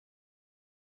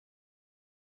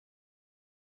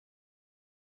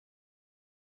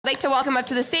I'd like to welcome up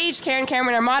to the stage Karen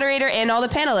Cameron, our moderator, and all the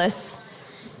panelists.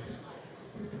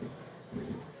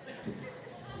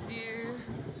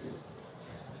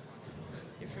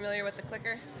 You're familiar with the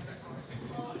clicker?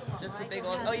 Just a big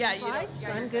old. Oh yeah, slides.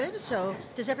 I'm good. So,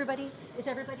 is everybody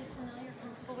familiar,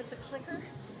 comfortable with the clicker?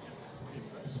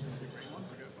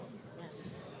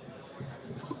 Yes.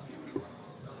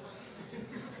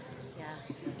 Yeah.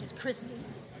 Is Christy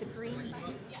the green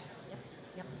button? Yeah.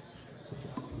 Yep.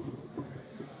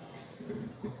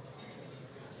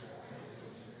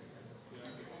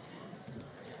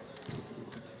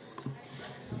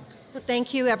 Well,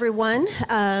 thank you, everyone.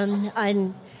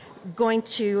 I'm going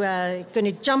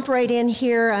to jump right in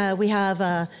here. We have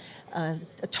a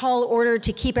tall order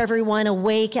to keep everyone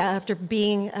awake after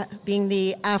being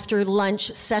the after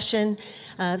lunch session.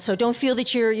 So don't feel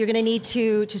that you're going to need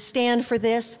to stand for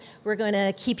this. We're going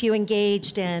to keep you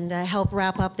engaged and help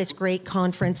wrap up this great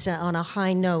conference on a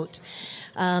high note.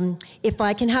 If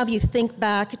I can have you think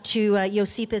back to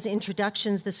Josipa's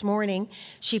introductions this morning,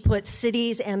 she put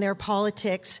cities and their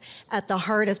politics at the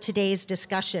heart of today's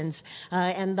discussions,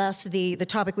 and thus the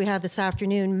topic we have this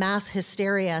afternoon, MaaS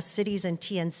hysteria, cities and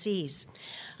TNCs.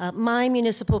 My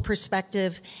municipal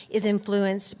perspective is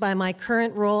influenced by my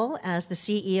current role as the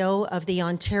CEO of the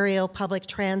Ontario Public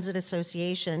Transit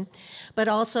Association, but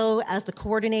also as the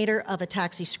coordinator of a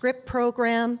taxi script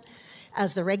program,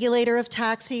 as the regulator of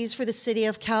taxis for the City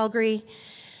of Calgary,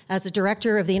 as the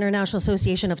director of the International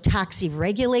Association of Taxi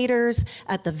Regulators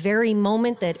at the very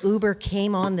moment that Uber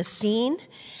came on the scene,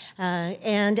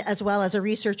 and as well as a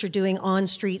researcher doing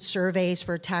on-street surveys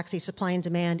for taxi supply and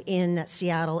demand in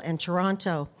Seattle and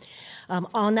Toronto.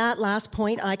 On that last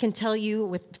point, I can tell you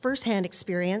with firsthand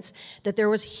experience that there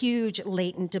was huge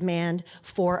latent demand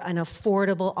for an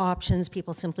affordable options.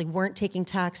 People simply weren't taking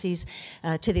taxis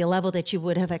to the level that you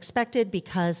would have expected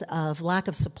because of lack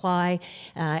of supply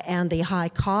and the high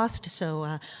cost.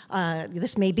 So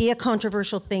this may be a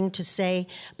controversial thing to say,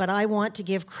 but I want to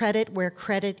give credit where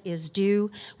credit is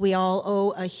due. We all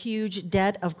owe a huge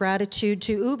debt of gratitude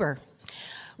to Uber.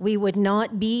 We would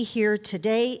not be here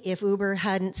today if Uber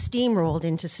hadn't steamrolled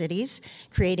into cities,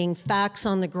 creating facts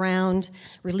on the ground,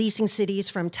 releasing cities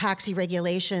from taxi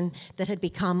regulation that had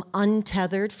become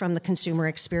untethered from the consumer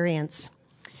experience.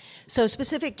 So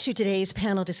specific to today's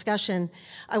panel discussion,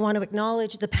 I want to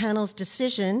acknowledge the panel's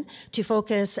decision to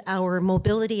focus our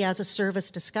mobility as a service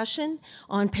discussion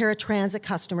on paratransit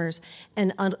customers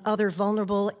and other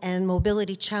vulnerable and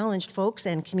mobility challenged folks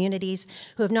and communities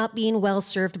who have not been well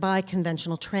served by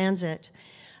conventional transit.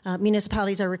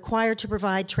 Municipalities are required to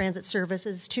provide transit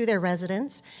services to their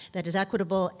residents that is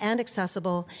equitable and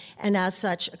accessible, and as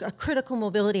such, a critical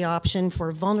mobility option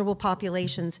for vulnerable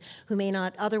populations who may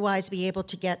not otherwise be able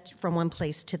to get from one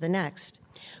place to the next.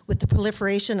 With the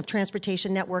proliferation of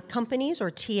transportation network companies,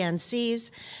 or TNCs,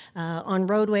 on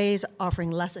roadways offering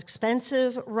less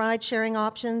expensive ride-sharing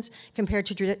options compared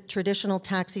to traditional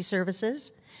taxi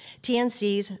services,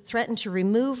 TNCs threaten to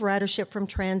remove ridership from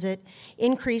transit,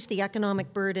 increase the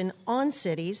economic burden on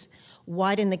cities,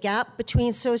 widen the gap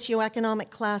between socioeconomic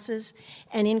classes,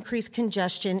 and increase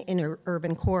congestion in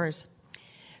urban cores.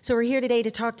 So we're here today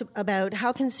to talk about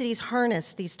how can cities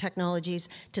harness these technologies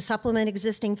to supplement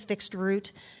existing fixed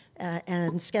route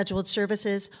and scheduled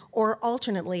services, or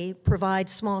alternately provide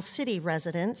small city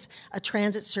residents a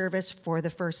transit service for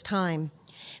the first time.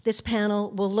 This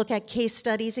panel will look at case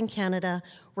studies in Canada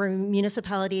where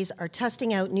municipalities are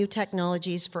testing out new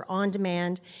technologies for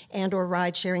on-demand and or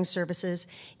ride-sharing services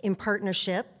in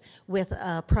partnership with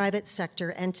a private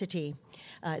sector entity.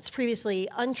 It's previously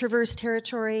untraversed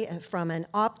territory from an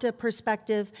Opta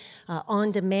perspective.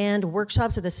 On-demand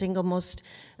workshops are the single most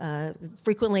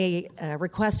frequently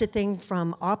requested thing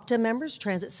from Opta members,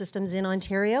 transit systems in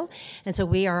Ontario. And so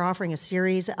we are offering a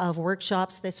series of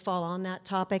workshops this fall on that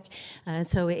topic. And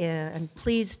so I'm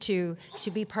pleased to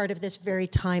be part of this very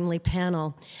timely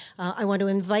panel. I want to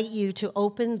invite you to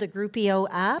open the Groupio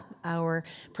app. Our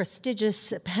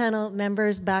prestigious panel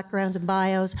members' backgrounds and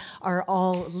bios are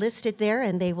all listed there,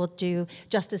 and they will do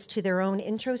justice to their own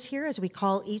intros here as we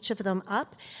call each of them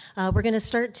up. We're going to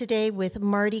start today with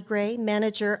Marty Gray,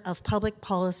 Manager of Public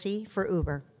Policy for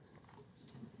Uber.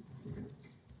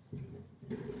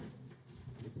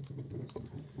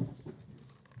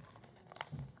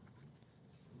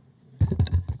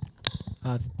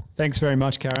 Thanks very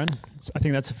much, Karen. I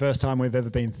think that's the first time we've ever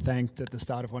been thanked at the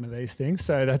start of one of these things,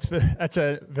 so that's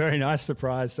a very nice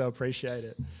surprise, so I appreciate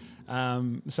it.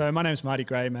 So my name is Marty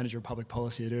Gray, Manager of Public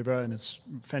Policy at Uber, and it's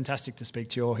fantastic to speak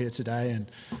to you all here today. And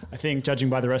I think, judging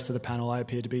by the rest of the panel, I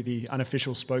appear to be the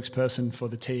unofficial spokesperson for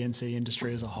the TNC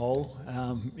industry as a whole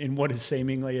in what is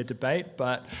seemingly a debate,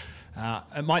 but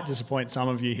It might disappoint some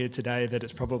of you here today that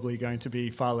it's probably going to be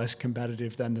far less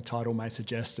combative than the title may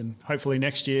suggest, and hopefully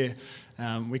next year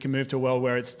we can move to a world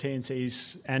where it's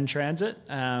TNCs and transit,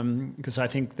 because I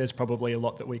think there's probably a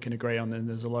lot that we can agree on, and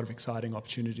there's a lot of exciting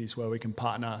opportunities where we can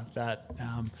partner that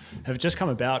have just come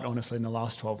about, honestly, in the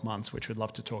last 12 months, which we'd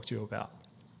love to talk to you about.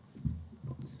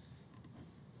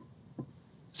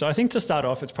 So I think to start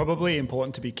off, it's probably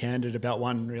important to be candid about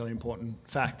one really important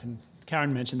fact, and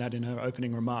Karen mentioned that in her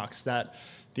opening remarks, that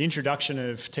the introduction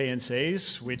of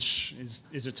TNCs, which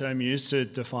is a term used to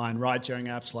define ride-sharing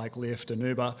apps like Lyft and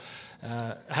Uber,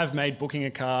 have made booking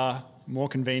a car more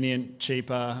convenient,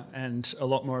 cheaper, and a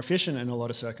lot more efficient in a lot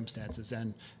of circumstances.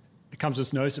 And it comes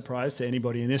as no surprise to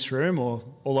anybody in this room or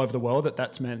all over the world that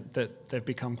that's meant that they've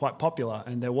become quite popular,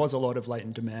 and there was a lot of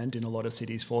latent demand in a lot of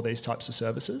cities for these types of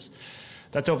services.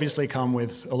 That's obviously come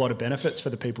with a lot of benefits for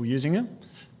the people using it,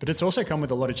 but it's also come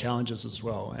with a lot of challenges as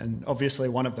well. And obviously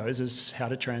one of those is how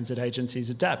do transit agencies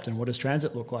adapt, and what does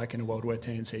transit look like in a world where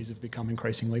TNCs have become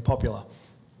increasingly popular?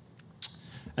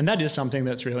 And that is something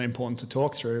that's really important to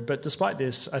talk through. But despite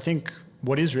this, I think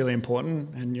what is really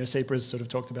important, and Josipa has sort of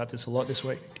talked about this a lot this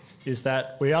week, is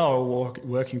that we are all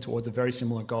working towards a very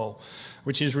similar goal,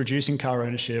 which is reducing car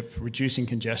ownership, reducing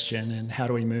congestion, and how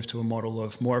do we move to a model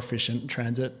of more efficient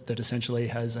transit that essentially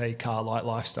has a car-light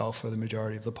lifestyle for the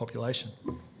majority of the population.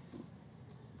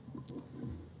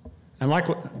 And like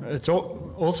it's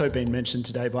also been mentioned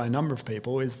today by a number of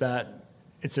people, is that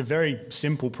it's a very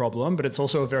simple problem, but it's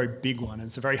also a very big one, and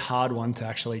it's a very hard one to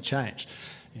actually change.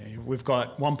 You know, we've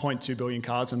got 1.2 billion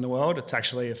cars in the world. It's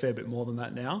actually a fair bit more than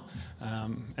that now.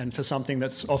 And for something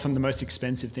that's often the most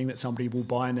expensive thing that somebody will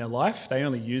buy in their life, they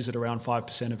only use it around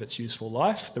 5% of its useful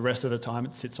life. The rest of the time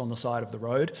it sits on the side of the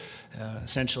road,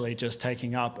 essentially just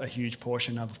taking up a huge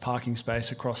portion of parking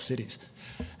space across cities.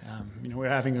 You know, we were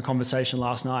having a conversation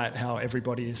last night how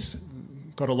everybody's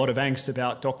got a lot of angst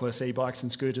about dockless e-bikes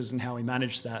and scooters and how we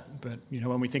manage that. But you know,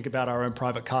 when we think about our own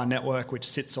private car network, which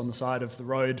sits on the side of the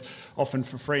road, often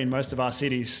for free in most of our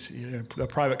cities, you know, the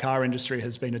private car industry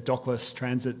has been a dockless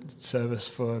transit service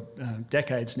for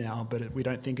decades now, but we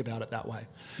don't think about it that way.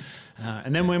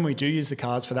 And then when we do use the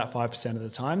cars for that 5% of the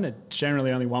time, there's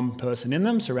generally only one person in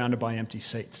them, surrounded by empty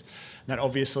seats. And that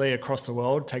obviously across the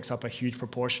world takes up a huge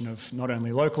proportion of not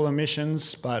only local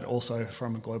emissions, but also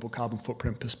from a global carbon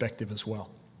footprint perspective as well.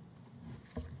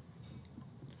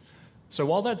 So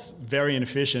while that's very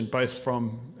inefficient, both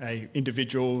from an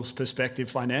individual's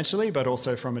perspective financially, but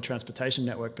also from a transportation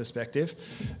network perspective,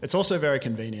 it's also very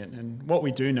convenient. And what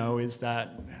we do know is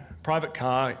that private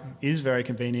car is very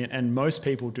convenient, and most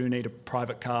people do need a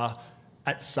private car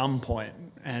at some point.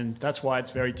 And that's why it's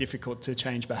very difficult to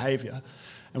change behaviour.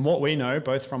 And what we know,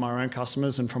 both from our own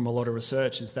customers and from a lot of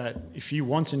research, is that if you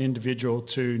want an individual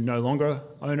to no longer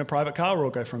own a private car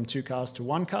or go from 2 cars to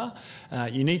 1 car,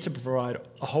 you need to provide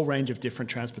a whole range of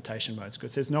different transportation modes,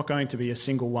 because there's not going to be a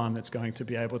single one that's going to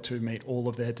be able to meet all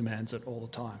of their demands at all the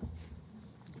time.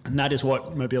 And that is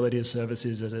what mobility as service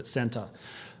is at its centre.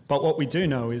 But what we do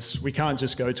know is we can't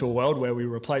just go to a world where we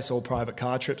replace all private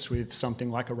car trips with something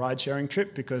like a ride-sharing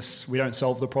trip, because we don't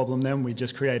solve the problem then, we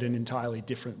just create an entirely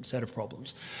different set of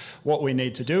problems. What we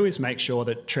need to do is make sure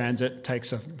that transit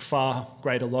takes a far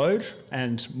greater load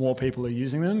and more people are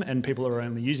using them, and people are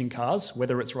only using cars,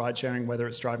 whether it's ride-sharing, whether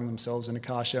it's driving themselves in a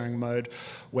car-sharing mode,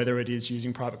 whether it is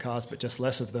using private cars but just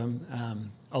less of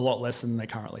them, a lot less than they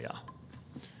currently are.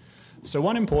 So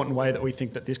one important way that we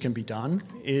think that this can be done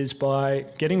is by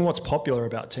getting what's popular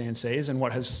about TNCs and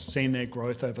what has seen their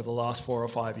growth over the last 4 or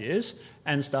 5 years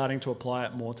and starting to apply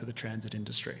it more to the transit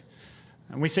industry.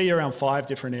 And we see around 5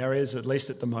 different areas, at least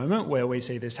at the moment, where we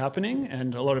see this happening,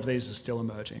 and a lot of these are still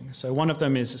emerging. So one of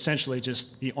them is essentially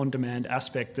just the on-demand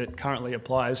aspect that currently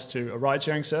applies to a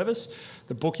ride-sharing service,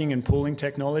 the booking and pooling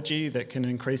technology that can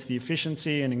increase the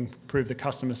efficiency and improve the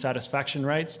customer satisfaction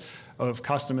rates of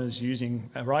customers using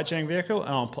a ride-sharing vehicle,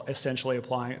 and essentially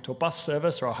applying it to a bus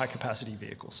service or a high-capacity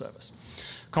vehicle service.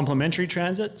 Complementary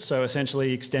transit, so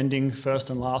essentially extending first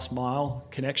and last mile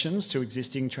connections to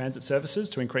existing transit services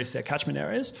to increase their catchment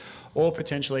areas, or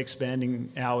potentially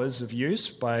expanding hours of use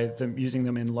by them using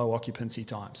them in low occupancy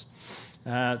times.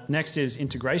 Next is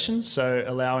integrations, so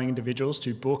allowing individuals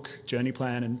to book, journey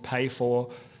plan and pay for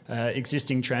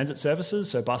existing transit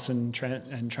services, so bus and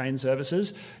train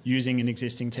services, using an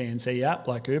existing TNC app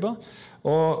like Uber,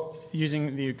 or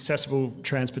using the accessible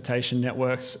transportation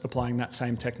networks, applying that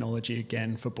same technology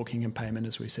again for booking and payment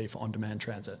as we see for on-demand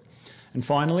transit. And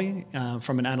finally,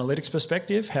 from an analytics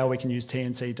perspective, how we can use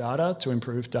TNC data to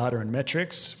improve data and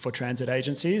metrics for transit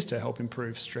agencies to help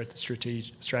improve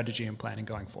strategy and planning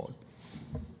going forward.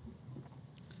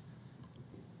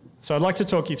 So I'd like to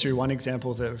talk you through one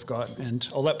example that we've got, and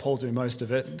I'll let Paul do most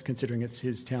of it, considering it's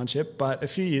his township. But a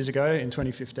few years ago, in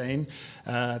 2015,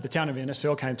 the town of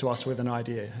Innisfil came to us with an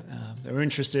idea. They were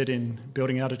interested in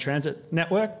building out a transit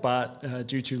network, but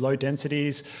due to low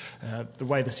densities, the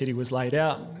way the city was laid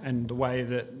out, and the way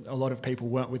that a lot of people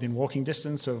weren't within walking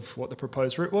distance of what the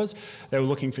proposed route was, they were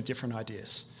looking for different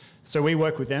ideas. So we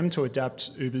work with them to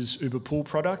adapt Uber's Uber Pool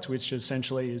product, which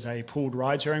essentially is a pooled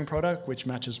ride-sharing product which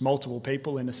matches multiple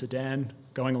people in a sedan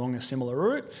going along a similar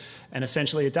route, and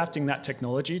essentially adapting that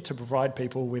technology to provide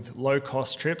people with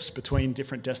low-cost trips between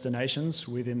different destinations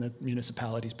within the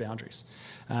municipality's boundaries.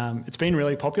 It's been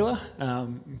really popular.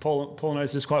 Paul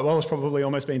knows this quite well. It's probably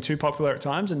almost been too popular at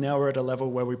times, and now we're at a level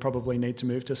where we probably need to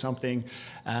move to something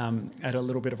at a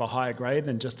little bit of a higher grade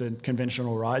than just a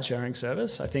conventional ride-sharing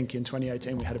service. I think in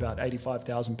 2018 we had about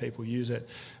 85,000 people use it,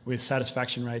 with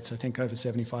satisfaction rates I think over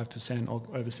 75% or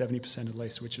over 70% at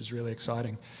least, which is really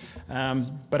exciting.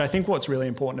 But I think what's really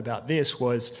important about this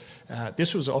was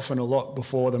often a lot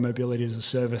before the mobility as a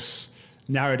service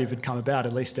narrative had come about,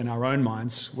 at least in our own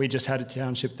minds. We just had a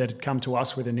township that had come to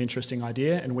us with an interesting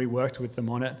idea, and we worked with them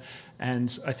on it.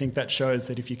 And I think that shows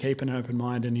that if you keep an open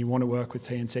mind and you want to work with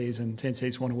TNCs and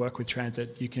TNCs want to work with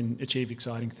transit, you can achieve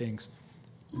exciting things.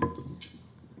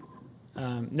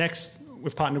 Next,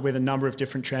 we've partnered with a number of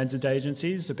different transit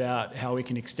agencies about how we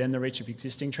can extend the reach of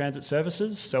existing transit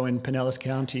services. So in Pinellas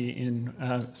County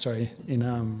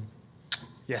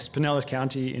Pinellas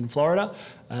County in Florida,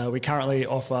 we currently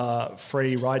offer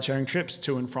free ride-sharing trips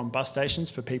to and from bus stations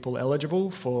for people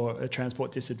eligible for a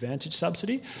transport disadvantage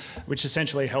subsidy, which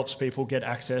essentially helps people get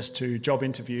access to job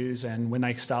interviews, and when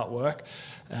they start work,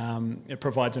 it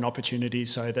provides an opportunity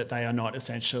so that they are not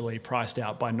essentially priced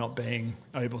out by not being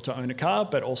able to own a car,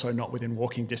 but also not within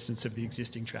walking distance of the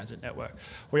existing transit network.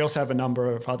 We also have a number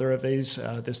of other of these.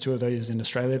 There's 2 of these in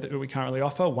Australia that we currently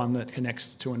offer, one that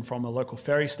connects to and from a local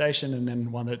ferry station, and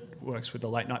then one that works with the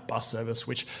late night bus service,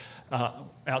 which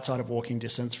outside of walking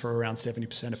distance for around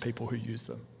 70% of people who use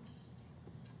them.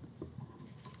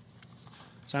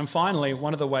 So, and finally,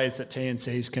 one of the ways that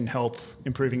TNCs can help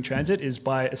improving transit is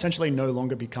by essentially no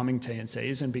longer becoming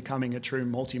TNCs and becoming a true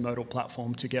multimodal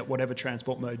platform to get whatever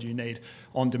transport mode you need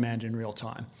on demand in real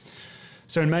time.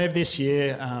 So in May of this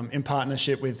year, in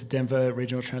partnership with Denver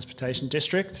Regional Transportation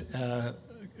District,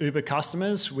 Uber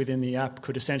customers within the app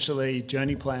could essentially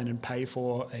journey plan and pay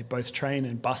for a both train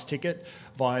and bus ticket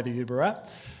via the Uber app.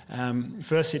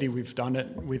 First city we've done it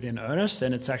with in earnest,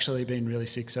 and it's actually been really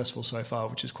successful so far,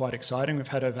 which is quite exciting. We've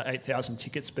had over 8,000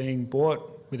 tickets being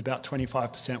bought with about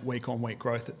 25% week-on-week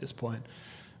growth at this point.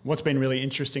 What's been really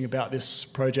interesting about this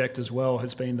project as well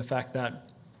has been the fact that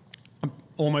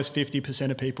almost 50%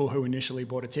 of people who initially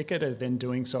bought a ticket are then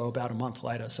doing so about a month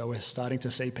later. So we're starting to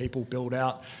see people build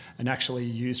out and actually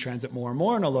use transit more and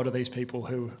more. And a lot of these people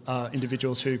who are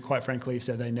individuals who, quite frankly,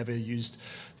 said they never used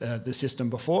the system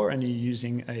before and are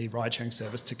using a ride-sharing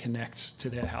service to connect to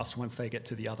their house once they get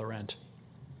to the other end.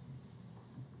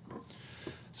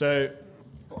 So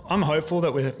I'm hopeful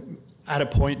that we're at a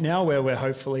point now where we're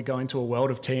hopefully going to a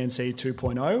world of TNC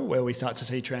 2.0, where we start to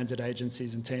see transit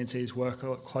agencies and TNCs work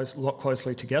a lot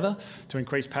closely together to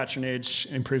increase patronage,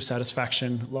 improve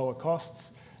satisfaction, lower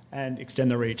costs, and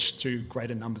extend the reach to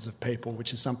greater numbers of people,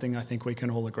 which is something I think we can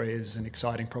all agree is an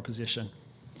exciting proposition.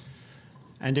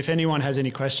 And if anyone has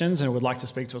any questions and would like to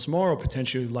speak to us more, or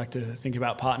potentially would like to think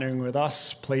about partnering with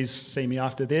us, please see me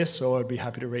after this, or I'd be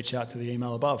happy to reach out to the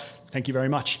email above. Thank you very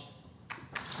much.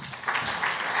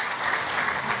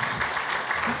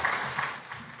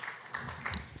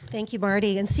 Thank you,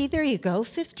 Marty. And see, there you go.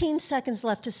 15 seconds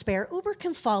left to spare. Uber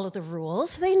can follow the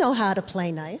rules. They know how to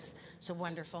play nice. So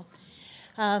wonderful.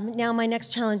 Now my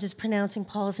next challenge is pronouncing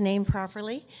Paul's name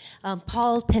properly.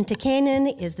 Paul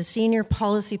Pentikainen is the Senior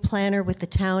Policy Planner with the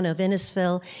town of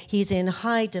Innisfil. He's in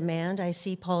high demand. I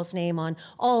see Paul's name on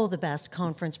all the best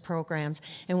conference programs.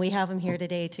 And we have him here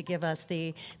today to give us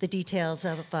the details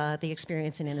of the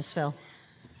experience in Innisfil.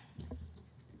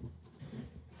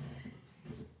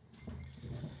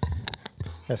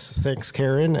 Yes, thanks,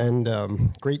 Karen,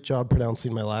 and great job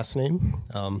pronouncing my last name.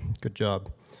 Good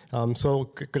job.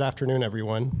 Good afternoon,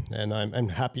 everyone, and I'm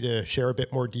happy to share a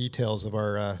bit more details of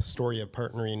our story of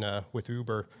partnering with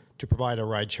Uber to provide a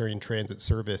ride-sharing transit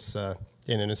service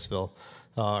in Innisfil.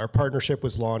 Our partnership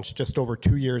was launched just over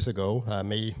 2 years ago,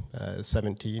 May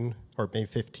 15,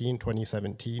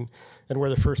 2017, and we're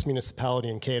the first municipality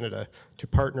in Canada to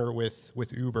partner with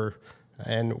Uber.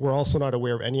 And we're also not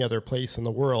aware of any other place in the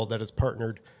world that has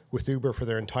partnered with Uber for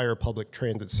their entire public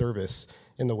transit service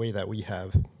in the way that we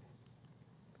have.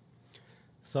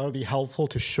 thought it would be helpful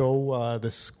to show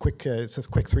this quick, it's a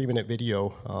quick 3-minute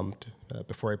video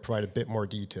before I provide a bit more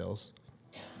details.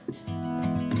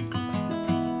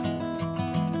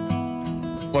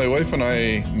 My wife and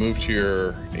I moved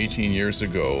here 18 years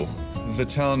ago. The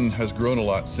town has grown a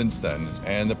lot since then,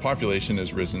 and the population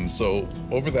has risen. So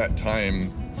over that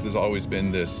time, there's always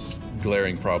been this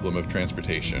glaring problem of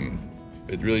transportation.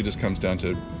 It really just comes down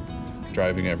to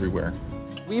driving everywhere.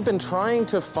 We've been trying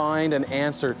to find an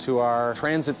answer to our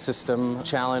transit system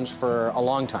challenge for a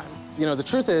long time. You know, the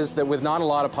truth is that with not a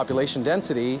lot of population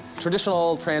density,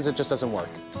 traditional transit just doesn't work.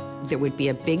 There would be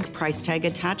a big price tag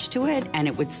attached to it, and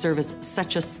it would service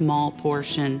such a small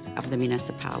portion of the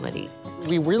municipality.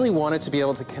 We really wanted to be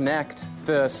able to connect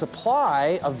the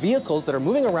supply of vehicles that are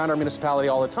moving around our municipality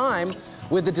all the time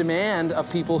with the demand of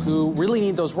people who really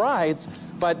need those rides,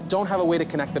 but don't have a way to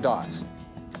connect the dots.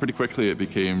 Pretty quickly it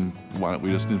became, why don't we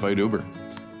just invite Uber?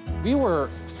 We were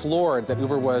floored that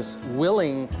Uber was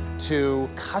willing to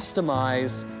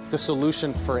customize the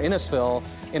solution for Innisfil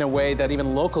in a way that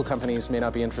even local companies may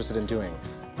not be interested in doing.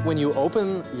 When you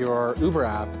open your Uber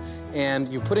app and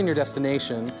you put in your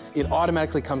destination, it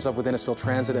automatically comes up with Innisfil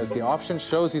Transit as the option,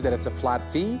 shows you that it's a flat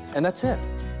fee, and that's it.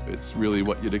 It's really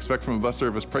what you'd expect from a bus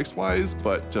service price-wise,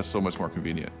 but just so much more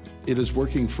convenient. It is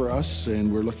working for us,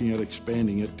 and we're looking at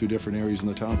expanding it to different areas in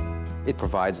the town. It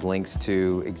provides links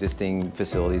to existing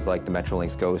facilities like the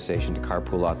Metrolinx GO station, to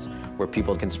carpool lots, where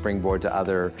people can springboard to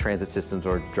other transit systems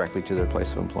or directly to their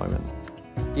place of employment.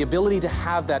 The ability to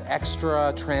have that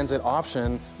extra transit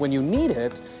option when you need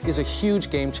it is a huge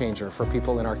game changer for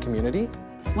people in our community.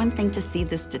 It's one thing to see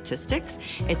the statistics.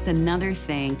 It's another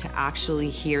thing to actually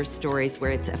hear stories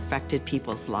where it's affected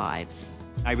people's lives.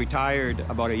 I retired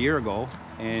about a year ago,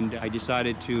 and I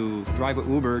decided to drive with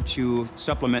Uber to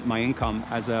supplement my income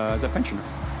as a pensioner.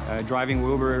 Driving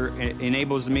Uber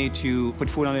enables me to put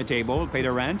food on the table, pay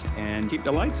the rent, and keep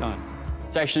the lights on.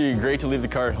 It's actually great to leave the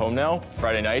car at home now.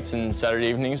 Friday nights and Saturday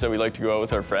evenings that we like to go out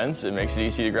with our friends. It makes it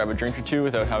easy to grab a drink or two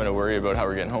without having to worry about how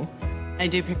we're getting home. I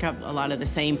do pick up a lot of the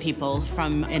same people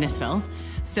from Innisfil,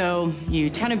 so you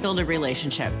kind of build a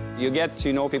relationship. You get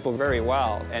to know people very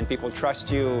well, and people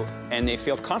trust you, and they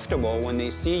feel comfortable when they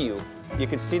see you. You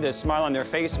can see the smile on their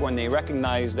face when they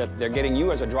recognize that they're getting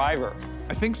you as a driver.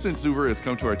 I think since Uber has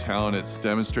come to our town, it's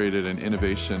demonstrated an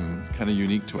innovation kind of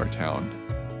unique to our town.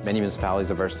 Many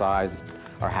municipalities of our size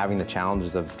are having the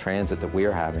challenges of transit that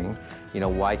we're having. You know,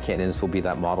 why can't Innisfil be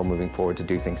that model moving forward to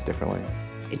do things differently?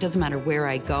 It doesn't matter where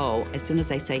I go. As soon as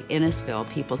I say Innisfil,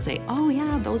 people say, oh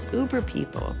yeah, those Uber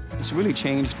people. It's really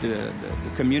changed the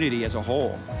community as a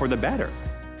whole for the better.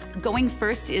 Going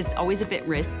first is always a bit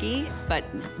risky, but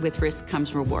with risk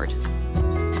comes reward.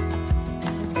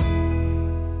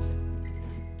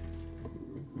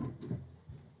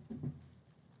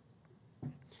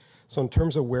 So in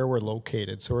terms of where we're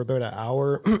located, so we're about an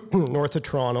hour north of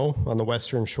Toronto on the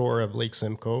western shore of Lake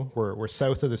Simcoe. We're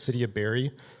south of the city of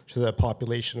Barrie, which is a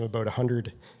population of about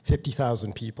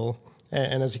 150,000 people.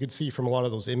 And as you can see from a lot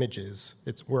of those images,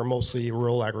 we're mostly a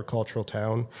rural agricultural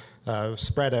town,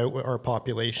 spread out our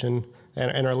population,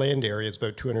 and our land area is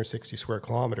about 260 square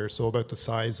kilometers, so about the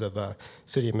size of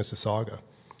city of Mississauga.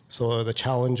 So the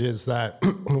challenges that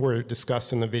were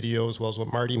discussed in the video, as well as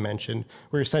what Marty mentioned,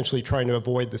 we're essentially trying to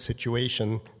avoid the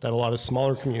situation that a lot of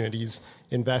smaller communities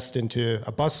invest into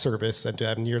a bus service and to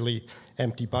have nearly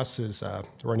empty buses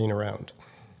running around.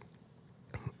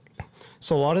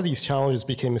 So a lot of these challenges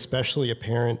became especially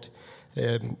apparent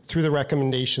through the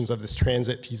recommendations of this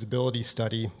transit feasibility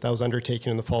study that was undertaken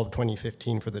in the fall of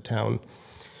 2015 for the town.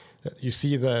 You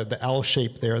see the L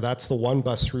shape there, that's the one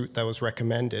bus route that was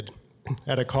recommended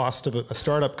at a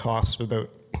startup cost of about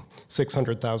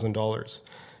 $600,000.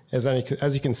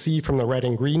 As you can see from the red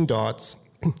and green dots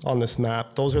on this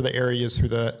map, those are the areas through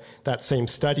that same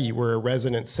study where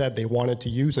residents said they wanted to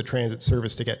use a transit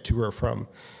service to get to or from.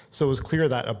 So it was clear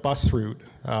that a bus route,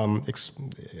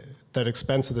 that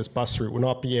expense of this bus route would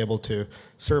not be able to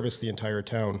service the entire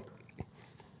town.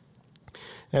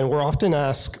 And we're often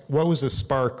asked, what was the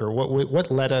spark, or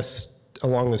what led us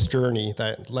along this journey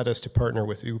that led us to partner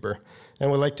with Uber?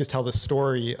 And we'd like to tell the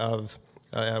story of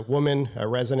a woman, a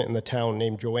resident in the town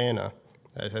named Joanna,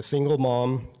 a single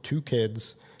mom, 2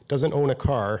 kids, doesn't own a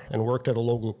car, and worked at a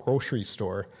local grocery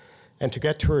store. And to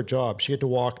get to her job, she had to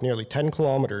walk nearly 10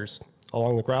 kilometers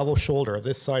along the gravel shoulder of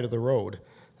this side of the road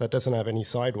that doesn't have any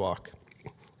sidewalk.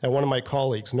 And one of my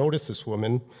colleagues noticed this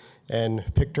woman and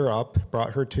picked her up,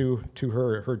 brought her to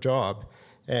her job,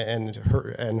 and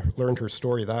learned her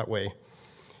story that way.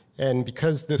 And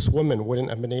because this woman wouldn't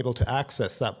have been able to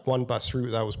access that one bus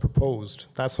route that was proposed,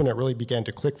 that's when it really began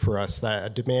to click for us that a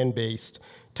demand-based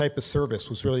type of service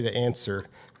was really the answer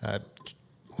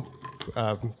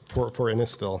for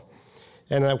Innisfil.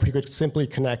 And if we could simply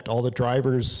connect all the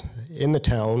drivers in the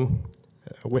town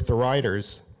with the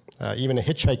riders, even a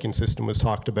hitchhiking system was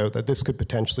talked about, that this could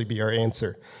potentially be our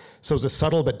answer. So it's a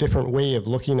subtle but different way of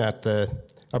looking at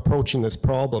approaching this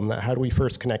problem, that how do we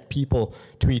first connect people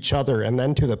to each other and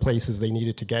then to the places they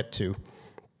needed to get to.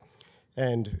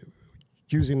 And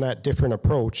using that different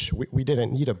approach, we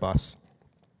didn't need a bus.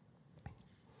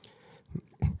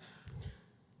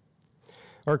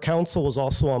 Our council was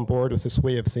also on board with this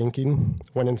way of thinking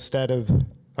when, instead of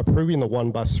approving the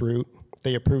one bus route,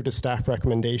 they approved a staff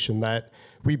recommendation that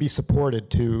we be supported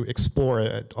to explore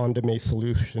an on-demand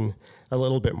solution a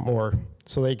little bit more.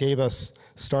 So they gave us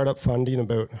startup funding,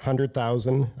 about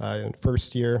 $100,000 in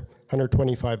first year,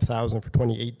 $125,000 for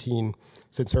 2018,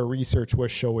 since our research was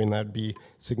showing that would be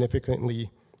significantly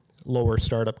lower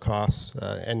startup costs,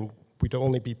 and we'd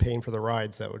only be paying for the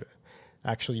rides that would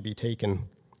actually be taken.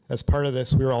 As part of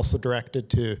this, we were also directed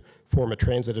to form a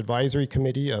transit advisory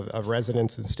committee of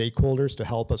residents and stakeholders to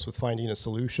help us with finding a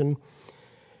solution.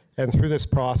 And through this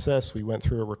process, we went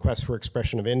through a request for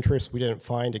expression of interest. We didn't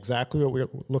find exactly what we were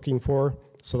looking for,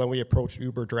 so then we approached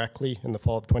Uber directly in the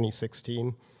fall of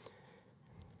 2016.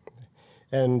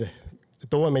 And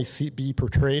though it may be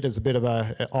portrayed as a bit of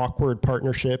an awkward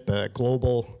partnership, a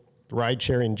global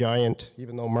ride-sharing giant,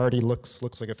 even though Marty looks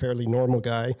like a fairly normal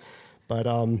guy, but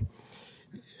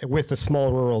with a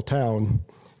small rural town,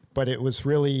 but it was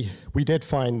really, we did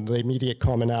find the immediate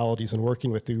commonalities in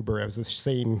working with Uber as the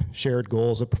same shared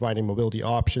goals of providing mobility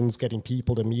options, getting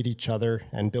people to meet each other,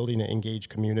 and building an engaged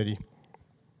community.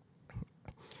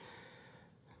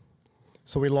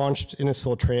 So we launched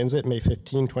Innisfil Transit May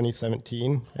 15,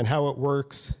 2017, and how it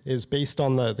works is based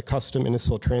on the custom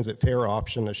Innisfil Transit fare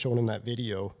option as shown in that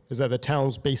video, is that the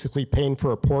town's basically paying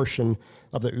for a portion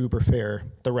of the Uber fare.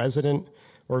 The resident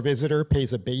or visitor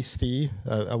pays a base fee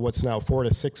of what's now $4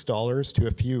 to $6 to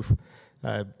a few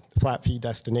flat fee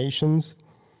destinations,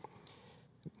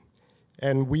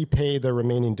 and we pay the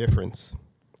remaining difference.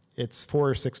 It's $4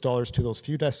 or $6 to those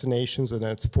few destinations, and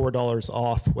then it's $4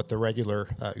 off what the regular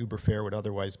Uber fare would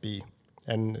otherwise be.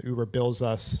 And Uber bills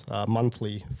us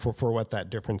monthly for what that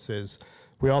difference is.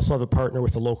 We also have a partner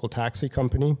with a local taxi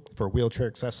company for wheelchair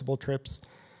accessible trips.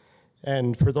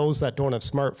 And for those that don't have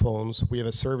smartphones, we have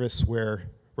a service where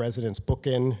residents book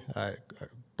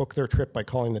their trip by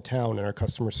calling the town, and our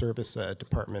customer service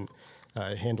department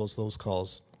handles those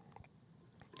calls.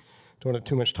 Don't have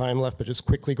too much time left, but just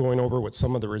quickly going over what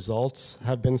some of the results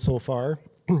have been so far.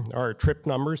 Our trip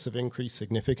numbers have increased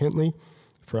significantly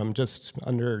from just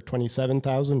under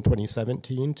 27,000 in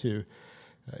 2017 to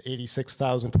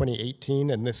 86,000 in 2018,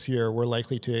 and this year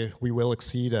we will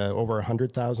exceed over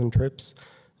 100,000 trips.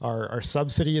 Our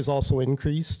subsidy has also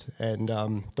increased, and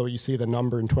though you see the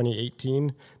number in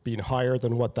 2018 being higher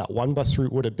than what that one bus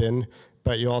route would have been,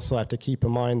 but you also have to keep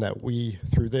in mind that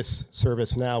through this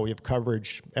service now, we have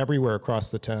coverage everywhere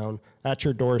across the town at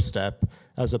your doorstep,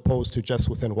 as opposed to just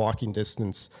within walking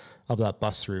distance of that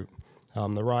bus route.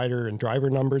 The rider and driver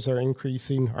numbers are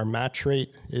increasing. Our match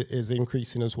rate is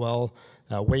increasing as well.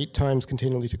 Wait times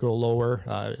continually to go lower,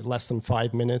 less than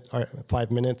 5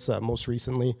 minutes most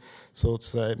recently. So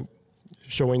it's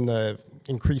showing the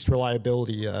increased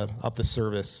reliability of the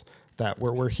service that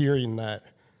we're hearing that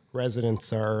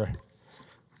residents are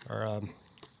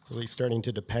really starting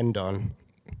to depend on.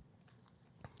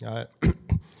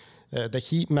 The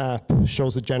heat map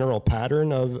shows a general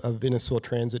pattern of Innisfil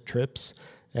Transit trips,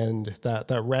 and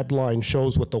that red line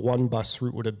shows what the one bus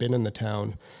route would have been in the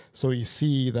town. So you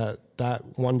see that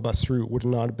one bus route would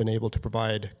not have been able to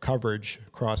provide coverage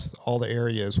across all the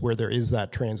areas where there is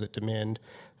that transit demand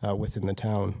within the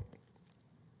town.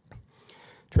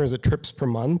 Transit trips per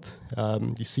month,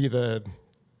 you see the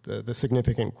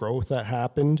significant growth that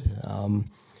happened.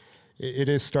 It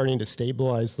is starting to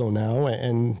stabilize though now,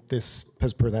 and this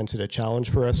has presented a challenge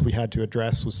for us. We had to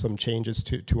address with some changes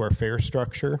to our fare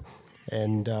structure,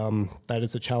 and that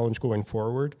is a challenge going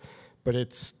forward. But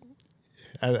it's,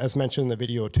 as mentioned in the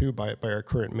video too by our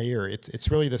current mayor, it's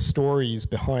really the stories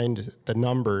behind the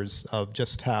numbers of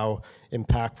just how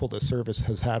impactful the service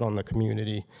has had on the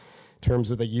community. In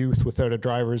terms of the youth without a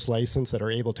driver's license that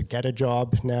are able to get a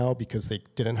job now because they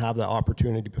didn't have that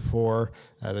opportunity before.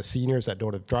 The seniors that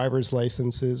don't have driver's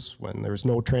licenses, when there was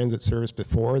no transit service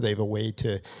before, they have a way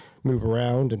to move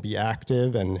around and be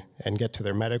active and get to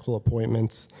their medical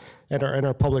appointments. And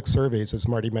our public surveys, as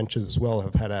Marty mentioned as well,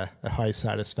 have had a high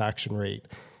satisfaction rate.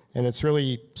 And it's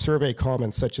really survey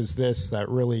comments such as this that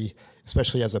really,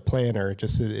 especially as a planner,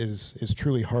 just is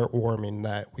truly heartwarming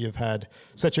that we have had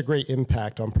such a great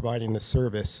impact on providing this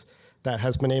service that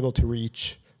has been able to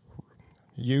reach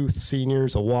youth,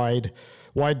 seniors, a wide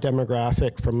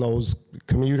demographic, from those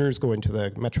commuters going to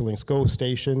the Metrolinx GO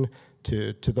station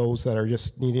to those that are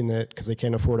just needing it because they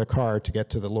can't afford a car to get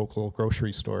to the local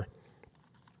grocery store.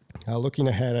 Looking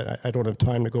ahead, I don't have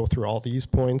time to go through all these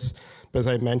points, but as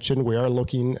I mentioned, we are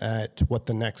looking at what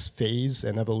the next phase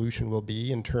and evolution will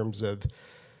be in terms of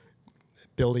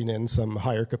building in some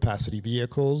higher capacity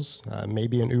vehicles,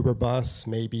 maybe an Uber bus,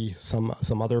 maybe some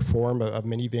other form of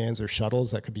minivans or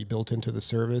shuttles that could be built into the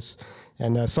service.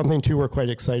 And something too we're quite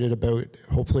excited about,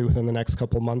 hopefully within the next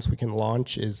couple months we can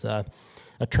launch, is a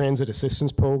transit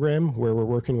assistance program where we're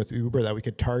working with Uber that we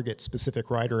could target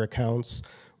specific rider accounts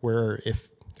where if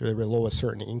they're below a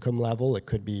certain income level, it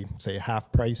could be, say,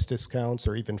 half price discounts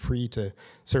or even free to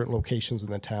certain locations in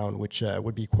the town, which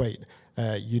would be quite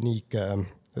unique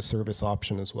a service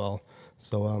option as well.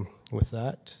 So with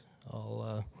that,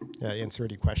 I'll answer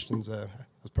any questions as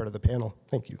part of the panel.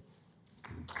 Thank you.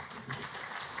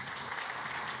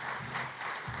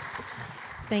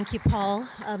 Thank you, Paul.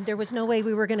 There was no way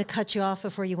we were going to cut you off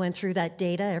before you went through that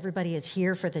data. Everybody is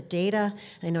here for the data.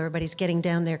 I know everybody's getting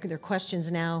down their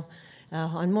questions now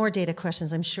on more data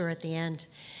questions, I'm sure, at the end.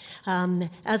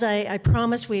 As I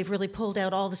promised, we've really pulled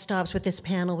out all the stops with this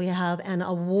panel. We have an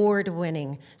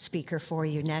award-winning speaker for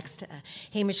you next.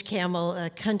 Hamish Campbell,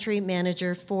 Country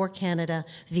Manager for Canada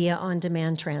via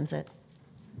On-Demand Transit.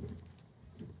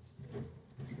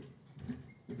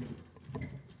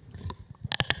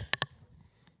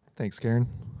 Thanks, Karen.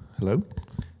 Hello.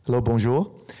 Hello,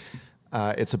 bonjour.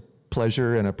 It's a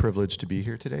pleasure and a privilege to be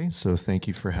here today, so thank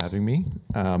you for having me.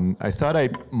 I thought I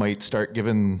might start,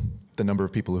 given the number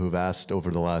of people who have asked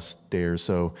over the last day or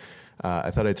so,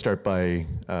 I thought I'd start by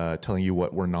telling you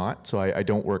what we're not. So I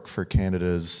don't work for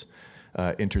Canada's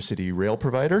intercity rail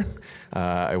provider.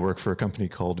 I work for a company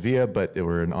called Via, but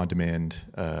we're an on-demand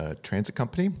transit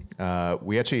company.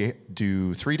 We actually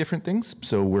do 3 different things.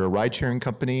 So we're a ride-sharing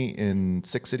company in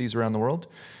 6 cities around the world.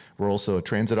 We're also a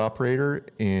transit operator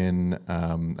in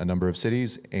a number of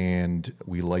cities, and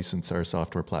we license our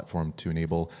software platform to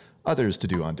enable others to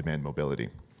do on-demand mobility.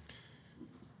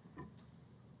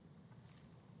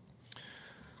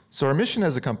 So our mission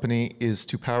as a company is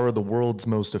to power the world's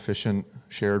most efficient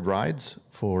shared rides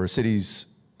for cities,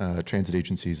 transit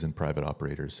agencies, and private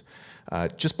operators.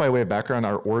 Just by way of background,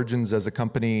 our origins as a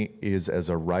company is as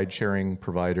a ride-sharing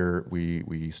provider.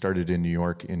 We started in New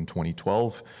York in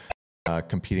 2012.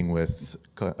 Competing with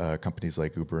companies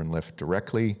like Uber and Lyft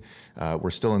directly.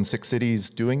 We're still in 6 cities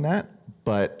doing that,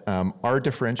 but our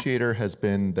differentiator has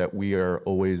been that we've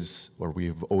always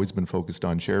been focused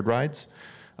on shared rides.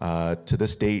 To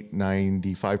this date,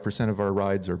 95% of our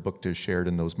rides are booked as shared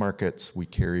in those markets. We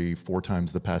carry 4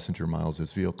 times the passenger miles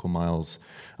as vehicle miles.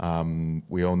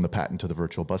 We own the patent to the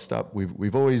virtual bus stop.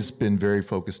 We've always been very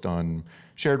focused on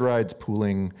shared rides,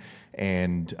 pooling,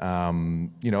 and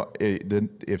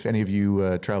if any of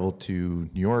you travel to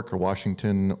New York or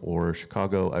Washington or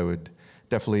Chicago, I would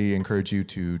definitely encourage you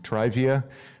to try Via.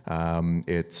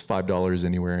 It's $5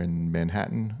 anywhere in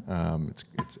Manhattan.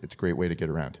 It's a great way to get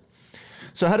around.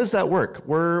 So how does that work?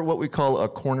 We're what we call a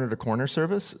corner-to-corner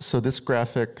service. So this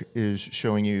graphic is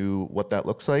showing you what that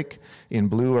looks like. In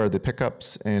blue are the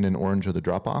pickups, and in orange are the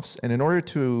drop-offs. And in order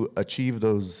to achieve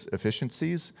those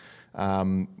efficiencies,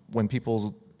 when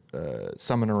people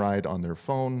summon a ride on their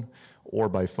phone or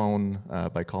by phone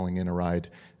by calling in a ride,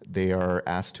 they are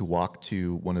asked to walk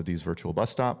to one of these virtual bus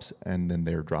stops, and then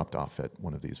they're dropped off at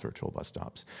one of these virtual bus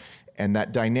stops. And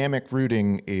that dynamic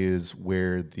routing is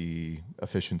where the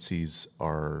efficiencies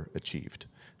are achieved.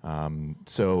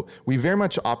 So we very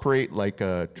much operate like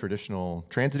a traditional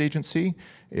transit agency.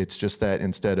 It's just that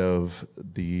instead of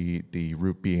the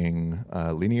route being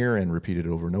linear and repeated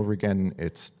over and over again,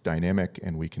 it's dynamic,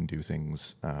 and we can do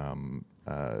things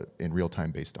in real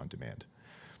time based on demand.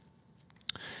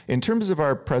 In terms of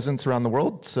our presence around the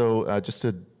world, so just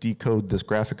to decode this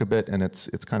graphic a bit, and it's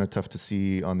kind of tough to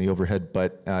see on the overhead,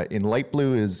 but in light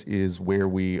blue is where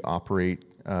we operate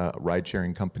a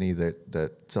ride-sharing company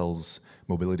that sells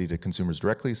mobility to consumers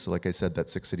directly. So like I said,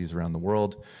 that's 6 cities around the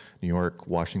world: New York,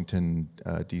 Washington,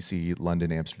 DC,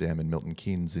 London, Amsterdam, and Milton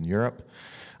Keynes in Europe.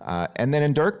 And then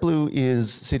in dark blue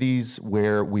is cities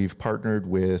where we've partnered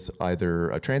with either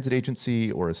a transit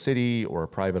agency or a city or a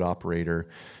private operator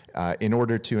in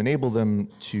order to enable them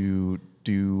to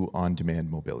do on-demand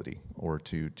mobility, or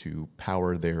to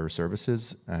power their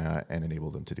services and enable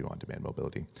them to do on-demand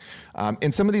mobility.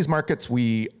 In some of these markets,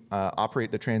 we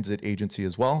operate the transit agency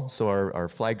as well. So our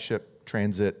flagship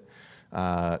transit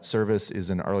service is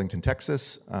in Arlington,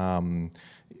 Texas.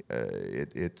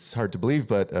 It's hard to believe,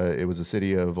 but it was a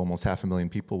city of almost 500,000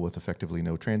 people with effectively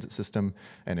no transit system.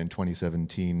 And in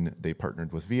 2017, they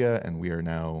partnered with VIA, and we are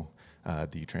now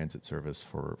the transit service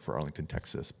for Arlington,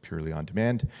 Texas, purely on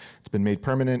demand. It's been made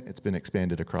permanent. It's been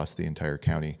expanded across the entire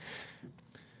county.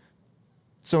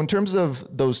 So in terms of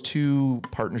those two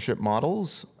partnership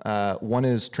models, one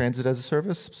is transit as a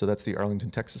service. So that's the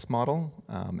Arlington, Texas model.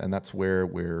 And that's where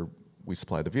we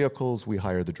supply the vehicles, we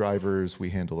hire the drivers, we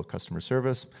handle the customer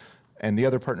service. And the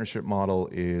other partnership model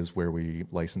is where we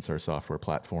license our software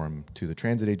platform to the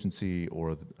transit agency,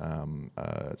 or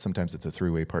sometimes it's a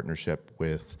three-way partnership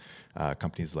with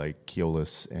companies like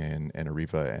Keolis and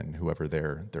Arriva and whoever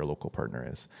their local partner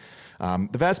is.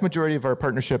 The vast majority of our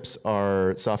partnerships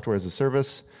are software as a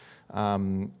service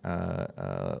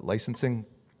licensing.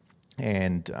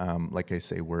 And like I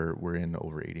say, we're in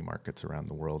over 80 markets around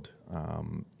the world,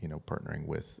 partnering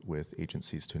with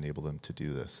agencies to enable them to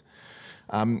do this.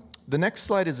 The next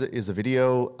slide is a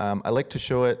video. I like to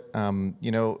show it.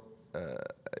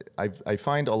 I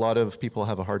find a lot of people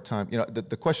have a hard time.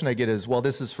 The question I get is, well,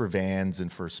 this is for vans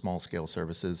and for small scale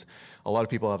services. A lot of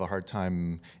people have a hard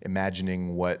time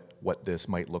imagining what this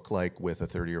might look like with a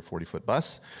 30 or 40 foot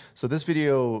bus. So this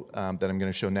video that I'm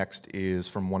going to show next is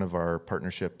from one of our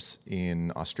partnerships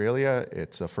in Australia.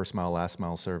 It's a first mile, last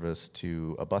mile service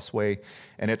to a busway,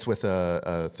 and it's with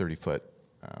a 30 foot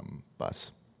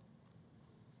bus.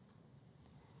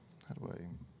 How do I...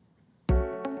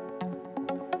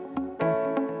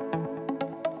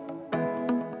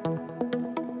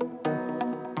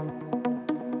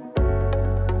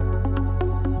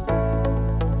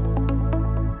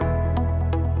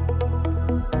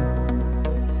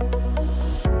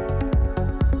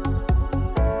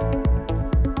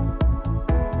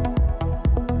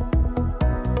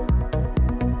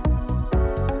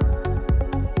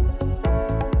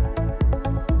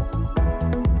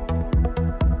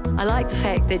 I like the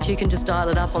fact that you can just dial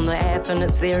it up on the app and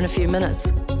it's there in a few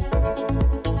minutes.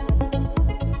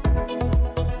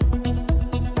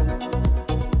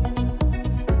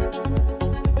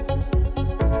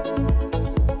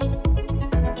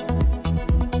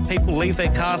 People leave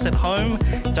their cars at home,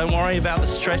 don't worry about the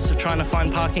stress of trying to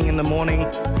find parking in the morning.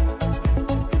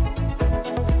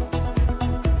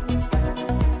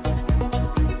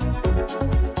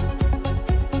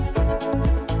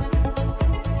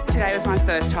 Today was my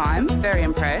first time, very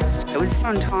impressed. It was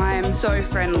on time, so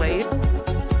friendly.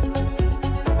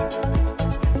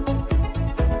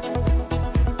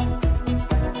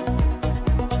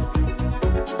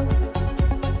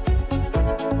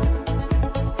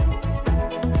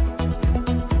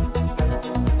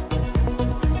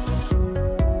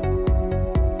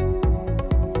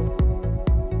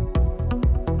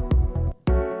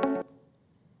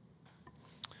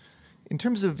 In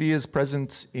terms of VIA's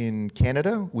presence in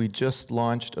Canada, we just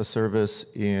launched a service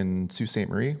in Sault Ste.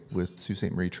 Marie with Sault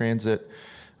Ste. Marie Transit.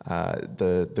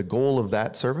 The goal of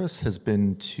that service has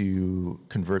been to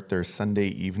convert their Sunday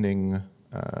evening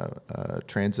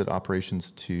transit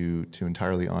operations to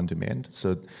entirely on demand.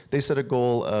 So they set a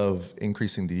goal of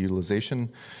increasing the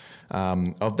utilization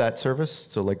of that service.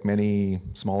 So like many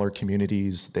smaller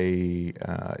communities, they,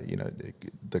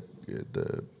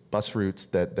 the bus routes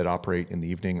that operate in the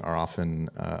evening are often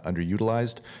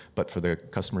underutilized, but for the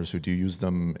customers who do use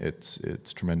them,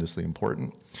 it's tremendously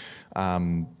important.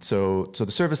 So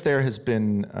the service there has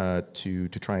been to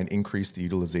try and increase the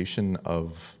utilization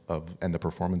of and the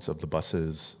performance of the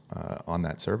buses on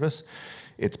that service.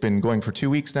 It's been going for 2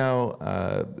 weeks now.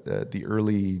 The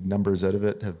early numbers out of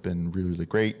it have been really, really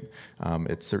great.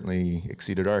 It's certainly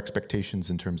exceeded our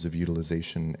expectations in terms of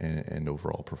utilization and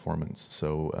overall performance.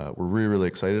 So we're really, really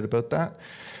excited about that.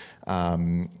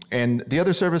 And the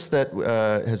other service that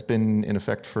has been in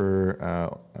effect for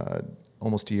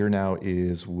almost a year now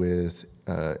is with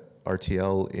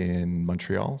RTL in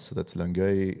Montreal. So that's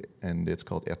Longueuil, and it's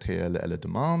called RTL à la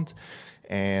demande.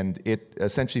 And it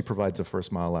essentially provides a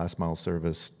first mile, last mile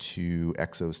service to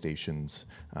EXO stations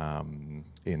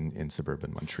in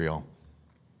suburban Montreal.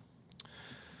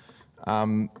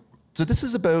 So this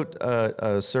is about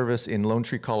a service in Lone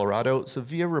Tree, Colorado. So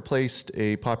VIA replaced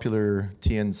a popular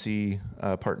TNC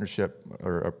partnership,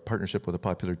 or a partnership with a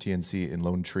popular TNC in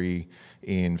Lone Tree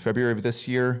in February of this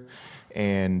year.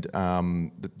 And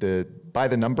by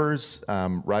the numbers,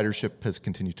 ridership has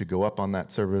continued to go up on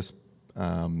that service.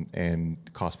 and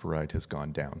cost per ride has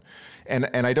gone down. And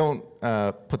I don't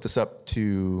put this up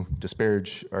to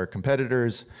disparage our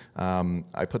competitors.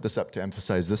 I put this up to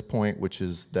emphasize this point, which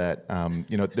is that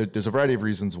there's a variety of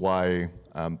reasons why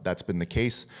that's been the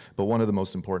case, but one of the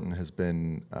most important has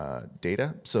been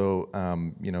data. So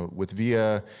with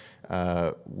VIA,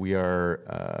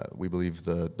 we believe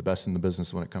the best in the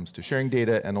business when it comes to sharing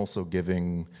data and also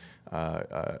giving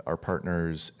our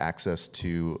partners access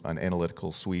to an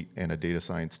analytical suite and a data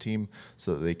science team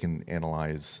so that they can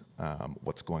analyze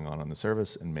what's going on the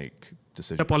service and make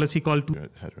decisions. A policy call to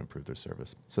how to improve their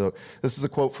service. So this is a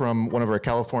quote from one of our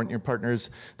California partners.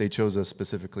 They chose us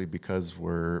specifically because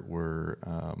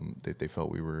they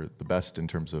felt we were the best in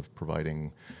terms of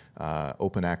providing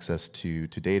open access to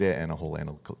data and a whole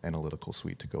analytical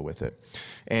suite to go with it.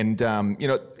 And I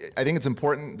think it's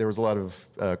important. There was a lot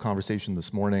of conversation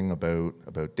this morning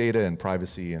about data and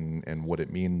privacy and what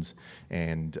it means.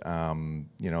 And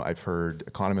I've heard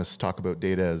economists talk about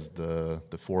data as the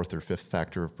fourth or fifth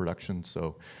factor of production.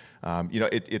 So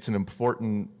it's an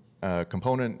important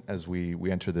component as we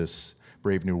enter this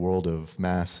brave new world of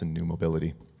MaaS and new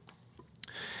mobility.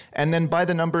 And then by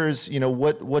the numbers,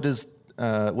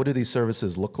 what do these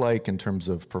services look like in terms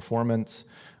of performance?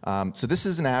 So this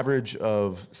is an average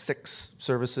of 6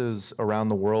 services around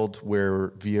the world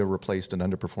where VIA replaced an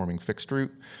underperforming fixed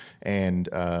route. And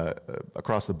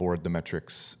across the board, the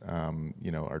metrics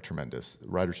are tremendous.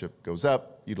 Ridership goes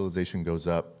up, utilization goes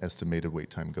up, estimated wait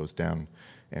time goes down,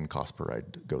 and cost per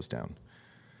ride goes down.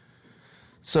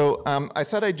 So I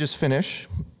thought I'd just finish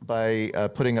by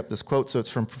putting up this quote. So it's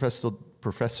from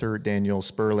Professor Daniel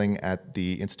Sperling at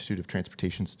the Institute of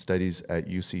Transportation Studies at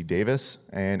UC Davis.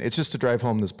 And it's just to drive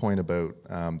home this point about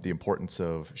the importance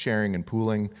of sharing and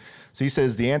pooling. So he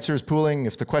says, the answer is pooling.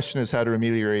 If the question is how to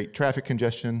ameliorate traffic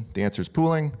congestion, the answer is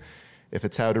pooling. If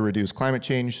it's how to reduce climate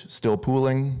change, still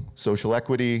pooling. Social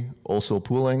equity, also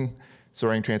pooling.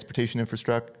 Soaring transportation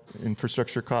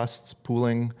infrastructure costs,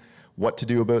 pooling. What to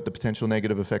do about the potential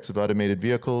negative effects of automated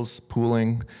vehicles,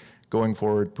 pooling. Going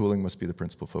forward, pooling must be the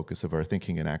principal focus of our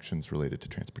thinking and actions related to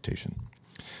transportation.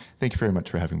 Thank you very much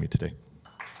for having me today.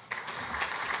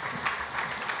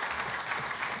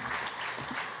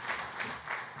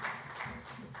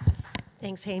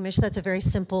 Thanks, Hamish. That's a very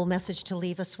simple message to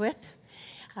leave us with.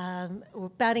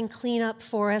 Batting cleanup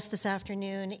for us this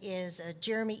afternoon is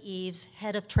Jeremy Eves,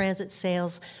 Head of Transit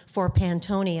Sales for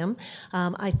Pantonium.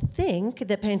 I think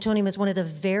that Pantonium is one of the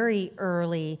very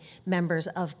early members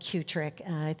of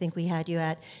QTRIC. I think we had you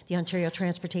at the Ontario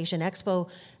Transportation Expo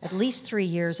at least 3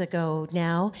 years ago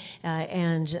now,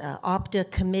 and OPTA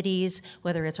committees,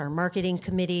 whether it's our marketing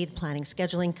committee, the planning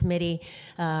scheduling committee,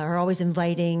 are always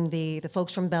inviting the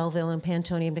folks from Belleville and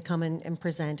Pantonium to come and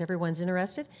present. Everyone's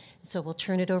interested, so we'll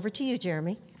turn it over to you,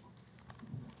 Jeremy.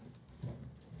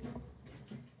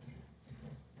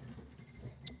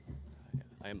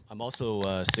 I'm also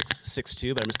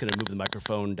 6'2", but I'm just going to move the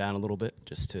microphone down a little bit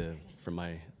just from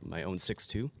my own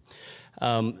 6'2".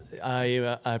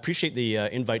 I appreciate the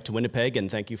invite to Winnipeg, and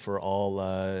thank you for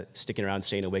all sticking around,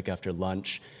 staying awake after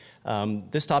lunch.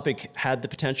 This topic had the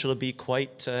potential to be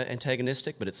quite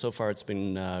antagonistic, but so far it's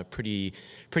been pretty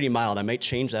mild. I might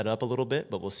change that up a little bit,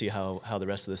 but we'll see how the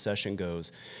rest of the session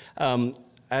goes.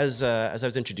 As I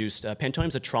was introduced,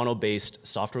 Pantonium's a Toronto-based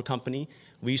software company.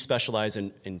 We specialize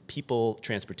in people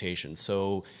transportation.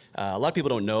 So a lot of people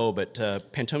don't know, but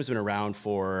Pantonium's been around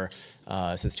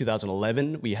since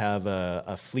 2011. We have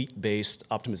a fleet-based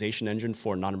optimization engine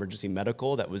for non-emergency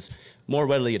medical that was more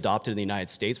readily adopted in the United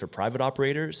States for private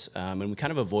operators, and we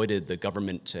kind of avoided the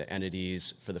government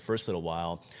entities for the first little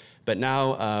while. But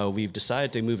now we've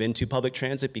decided to move into public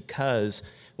transit because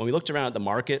when we looked around at the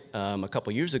market a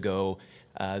couple years ago,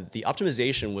 the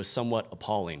optimization was somewhat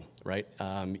appalling, right?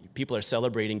 People are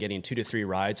celebrating getting 2 to 3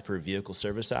 rides per vehicle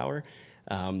service hour.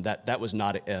 That was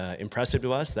not impressive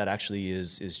to us. That actually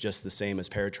is just the same as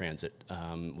paratransit,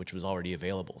 which was already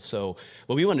available. So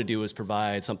what we want to do is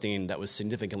provide something that was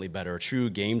significantly better, a true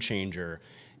game changer,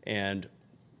 and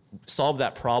solve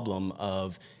that problem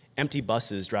of empty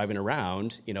buses driving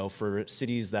around, for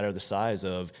cities that are the size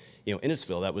of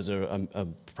Innisfil. That was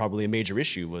probably a major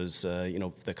issue, was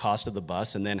the cost of the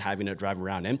bus and then having to drive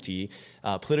around empty,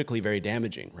 politically very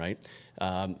damaging, right?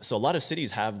 So a lot of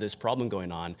cities have this problem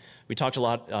going on. We talked a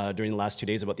lot during the last 2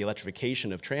 days about the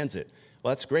electrification of transit.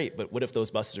 Well, that's great, but what if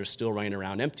those buses are still running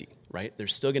around empty, right?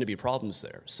 There's still going to be problems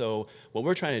there. So what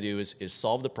we're trying to do is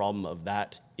solve the problem of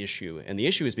that issue. And the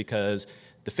issue is because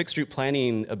the fixed route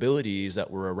planning abilities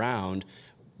that were around,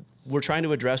 we're trying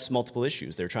to address multiple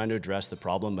issues. They're trying to address the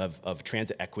problem of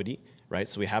transit equity, right?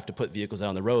 So we have to put vehicles out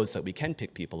on the road so that we can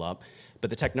pick people up. But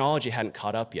the technology hadn't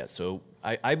caught up yet. So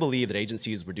I believe that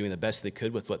agencies were doing the best they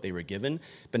could with what they were given,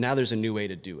 but now there's a new way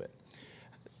to do it.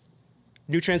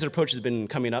 New transit approach has been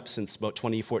coming up since about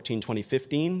 2014,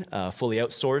 2015, fully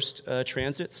outsourced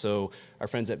transit. So our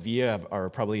friends at VIA are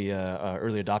probably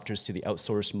early adopters to the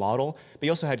outsourced model. But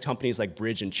you also had companies like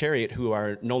Bridge and Chariot who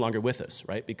are no longer with us,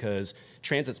 right? Because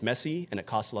transit's messy and it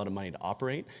costs a lot of money to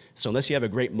operate. So unless you have a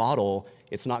great model,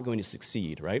 it's not going to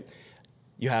succeed, right?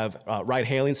 You have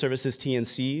ride-hailing services,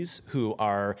 TNCs, who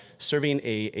are serving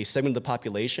a segment of the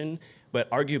population, but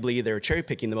arguably they're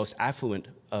cherry-picking the most affluent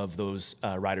of those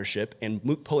ridership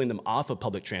and pulling them off of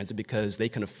public transit because they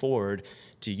can afford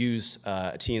to use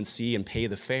a TNC and pay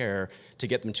the fare to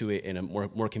get them to it in a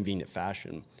more convenient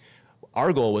fashion.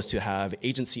 Our goal was to have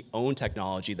agency-owned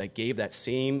technology that gave that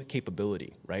same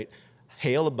capability, right?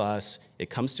 Hail a bus, it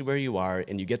comes to where you are,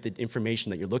 and you get the information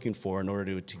that you're looking for in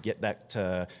order to get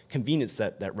that convenience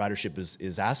that ridership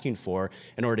is asking for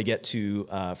in order to get to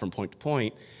from point to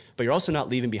point. But you're also not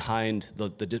leaving behind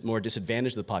the more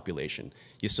disadvantaged of the population.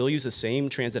 You still use the same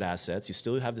transit assets, you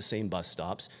still have the same bus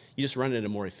stops, you just run it in a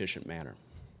more efficient manner.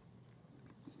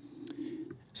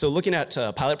 So looking at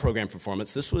pilot program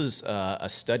performance, this was a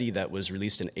study that was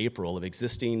released in April of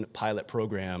existing pilot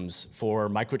programs for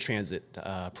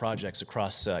microtransit projects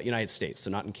across the United States, so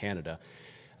not in Canada.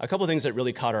 A couple of things that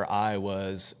really caught our eye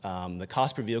was the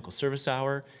cost per vehicle service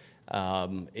hour.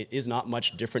 It is not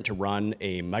much different to run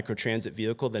a microtransit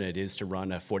vehicle than it is to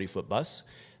run a 40-foot bus.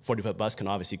 40-foot bus can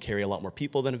obviously carry a lot more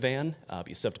people than a van, but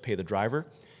you still have to pay the driver.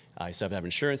 You still have to have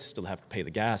insurance, you still have to pay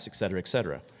the gas, et cetera, et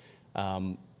cetera.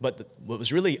 But what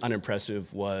was really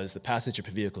unimpressive was the passenger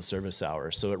per vehicle service hour.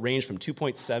 So it ranged from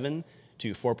 2.7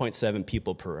 to 4.7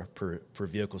 people per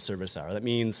vehicle service hour. That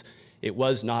means it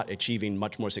was not achieving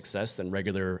much more success than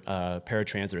regular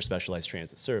paratransit or specialized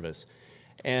transit service.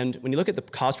 And when you look at the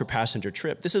cost per passenger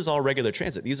trip, this is all regular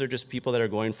transit. These are just people that are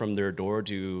going from their door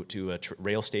to a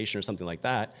rail station or something like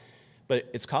that. But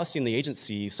it's costing the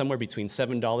agency somewhere between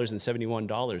 $7 and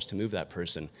 $71 to move that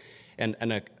person.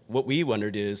 And what we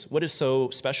wondered is, what is so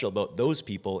special about those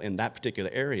people in that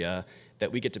particular area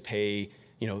that we get to pay,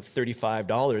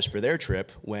 $35 for their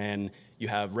trip when you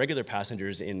have regular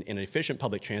passengers in an efficient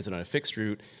public transit on a fixed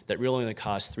route that really only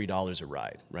costs $3 a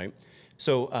ride, right?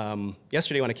 So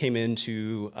yesterday when I came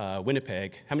into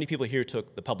Winnipeg, how many people here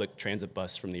took the public transit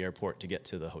bus from the airport to get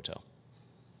to the hotel?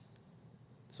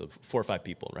 So 4 or 5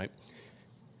 people, right?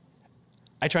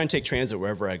 I try and take transit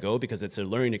wherever I go because it's a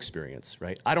learning experience,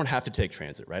 right? I don't have to take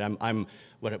transit, right? I'm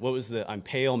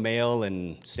pale, male,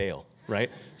 and stale,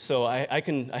 right? So I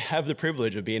have the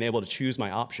privilege of being able to choose my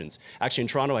options. Actually, in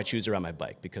Toronto, I choose to ride my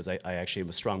bike because I actually am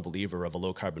a strong believer of a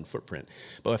low carbon footprint.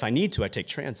 But if I need to, I take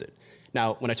transit.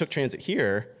 Now, when I took transit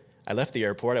here, I left the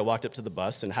airport, I walked up to the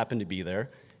bus and happened to be there,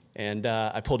 and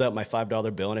I pulled out my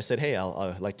 $5 bill and I said, hey,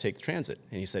 I'd like to take the transit.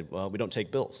 And he said, well, we don't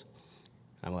take bills.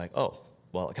 I'm like, oh,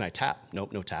 well, can I tap?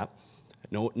 Nope, no tap.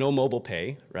 No mobile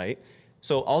pay, right?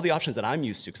 So all the options that I'm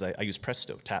used to, because I use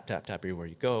Presto, tap, tap, tap everywhere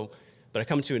you go. But I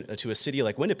come to a city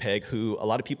like Winnipeg, who a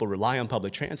lot of people rely on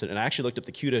public transit, and I actually looked up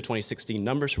the CUDA 2016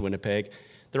 numbers for Winnipeg.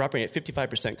 They're operating at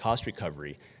 55% cost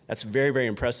recovery. That's very, very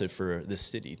impressive for this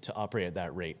city to operate at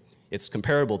that rate. It's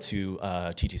comparable to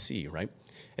TTC, right?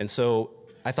 And so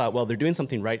I thought, well, they're doing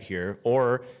something right here,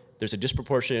 or there's a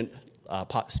disproportionate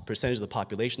percentage of the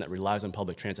population that relies on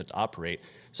public transit to operate.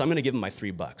 So I'm going to give them my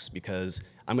 $3 because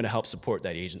I'm going to help support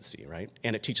that agency, right?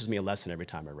 And it teaches me a lesson every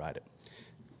time I ride it.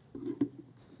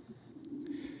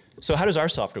 So how does our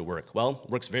software work? Well, it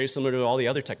works very similar to all the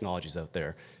other technologies out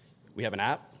there. We have an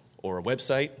app or a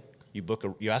website.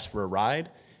 You ask for a ride.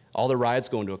 All the rides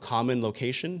go into a common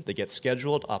location. They get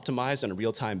scheduled, optimized on a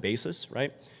real-time basis,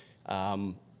 right?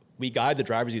 We guide the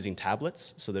drivers using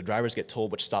tablets, so the drivers get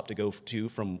told which stop to go to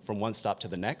from one stop to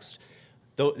the next.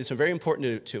 Though it's very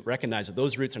important to recognize that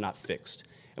those routes are not fixed.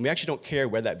 And we actually don't care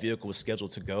where that vehicle was scheduled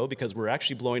to go because we're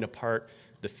actually blowing apart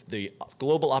the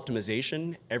global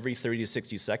optimization every 30 to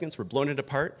 60 seconds. We're blowing it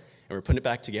apart and we're putting it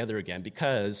back together again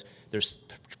because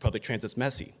public transit's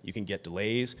messy. You can get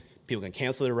delays, people can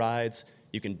cancel their rides,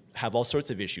 you can have all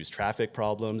sorts of issues, traffic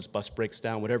problems, bus breaks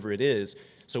down, whatever it is.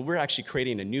 So we're actually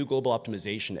creating a new global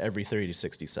optimization every 30 to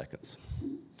 60 seconds.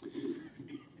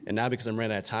 And now, because I'm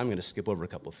running out of time, I'm going to skip over a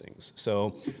couple of things.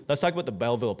 So let's talk about the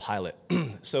Belleville pilot.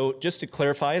 So just to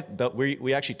clarify,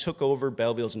 we actually took over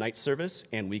Belleville's night service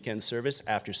and weekend service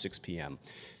after 6 p.m.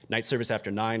 Night service after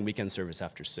 9, weekend service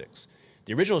after 6.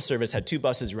 The original service had 2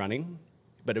 buses running,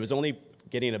 but it was only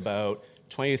getting about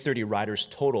 20 to 30 riders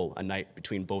total a night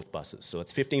between both buses. So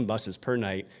it's 15 buses per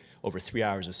night, over 3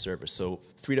 hours of service. So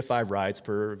 3 to 5 rides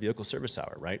per vehicle service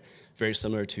hour, right? Very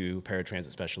similar to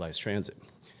paratransit specialized transit.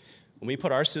 When we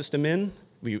put our system in,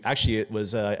 it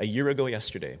was a year ago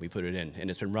yesterday we put it in, and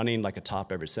it's been running like a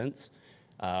top ever since.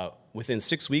 Within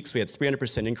 6 weeks, we had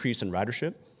 300% increase in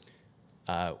ridership.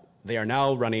 They are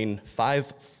now running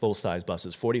 5 full-size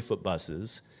buses, 40-foot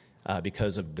buses,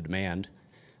 because of the demand.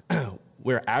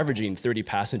 We're averaging 30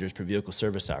 passengers per vehicle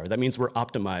service hour. That means we're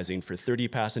optimizing for 30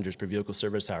 passengers per vehicle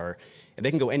service hour, and they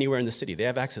can go anywhere in the city. They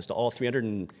have access to all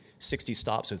 360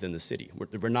 stops within the city.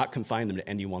 We're not confining them to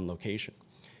any one location.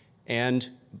 And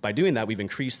by doing that, we've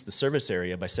increased the service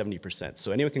area by 70%.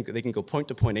 So they can go point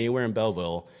to point anywhere in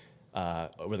Belleville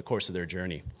over the course of their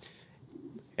journey.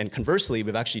 And conversely,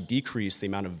 we've actually decreased the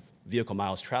amount of vehicle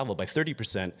miles traveled by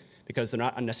 30% because they're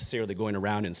not unnecessarily going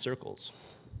around in circles.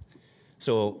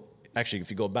 So actually,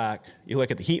 if you go back, you look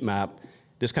at the heat map,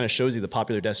 this kind of shows you the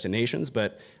popular destinations,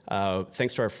 but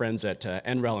thanks to our friends at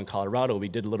NREL in Colorado, we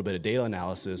did a little bit of data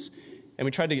analysis, and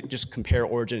we tried to just compare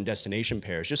origin and destination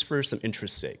pairs, just for some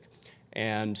interest's sake.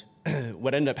 And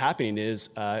what ended up happening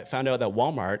is I found out that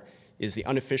Walmart is the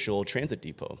unofficial transit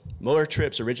depot. More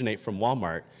trips originate from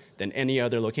Walmart than any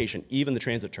other location, even the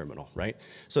transit terminal, right?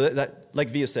 So that like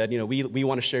Via said, we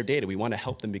want to share data. We want to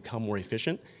help them become more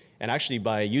efficient. And actually,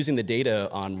 by using the data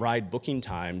on ride booking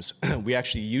times, we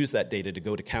actually use that data to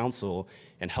go to council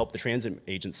and help the transit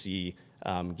agency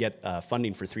get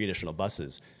funding for 3 additional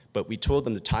buses. But we told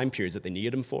them the time periods that they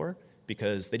needed them for,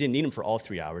 because they didn't need them for all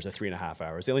 3 hours or 3.5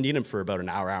 hours. They only need them for about an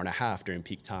hour, hour and a half during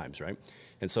peak times, right?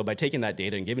 And so by taking that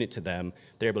data and giving it to them,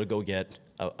 they're able to go get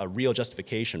a real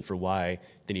justification for why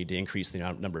they need to increase the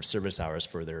number of service hours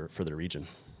for their region.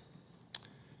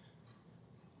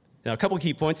 Now, a couple of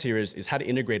key points here is how to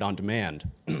integrate on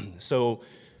demand. So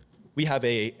we have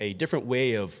a different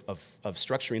way of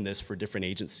structuring this for different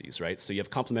agencies, right? So you have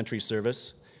complementary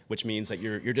service, which means that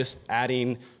you're just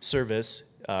adding service,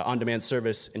 on-demand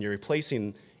service, and you're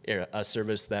replacing a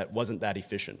service that wasn't that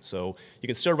efficient. So you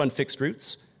can still run fixed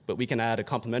routes, but we can add a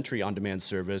complementary on-demand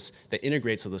service that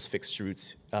integrates with those fixed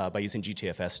routes by using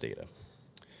GTFS data.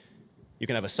 You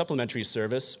can have a supplementary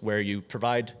service where you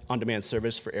provide on-demand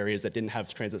service for areas that didn't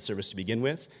have transit service to begin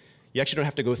with. You actually don't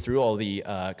have to go through all the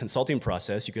consulting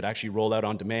process. You could actually roll out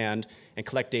on demand and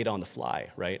collect data on the fly,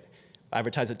 right?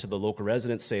 Advertise it to the local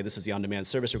residents, say this is the on-demand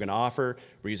service we're going to offer.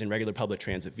 We're using regular public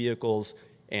transit vehicles.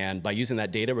 And by using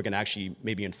that data, we're going to actually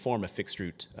maybe inform a fixed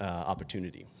route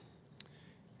opportunity.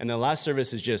 And the last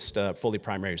service is just fully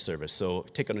primary service. So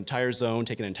take an entire zone,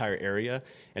 take an entire area,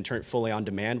 and turn it fully on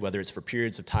demand, whether it's for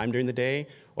periods of time during the day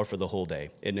or for the whole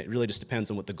day. And it really just depends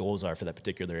on what the goals are for that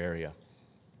particular area.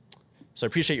 So I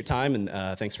appreciate your time,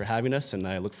 and thanks for having us, and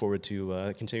I look forward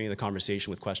to continuing the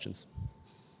conversation with questions.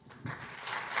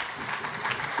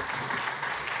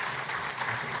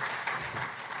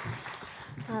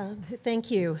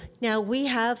 Thank you. Now, we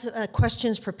have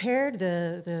questions prepared.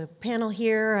 The panel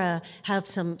here have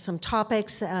some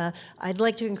topics. I'd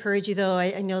like to encourage you, though,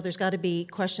 I know there's got to be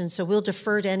questions, so we'll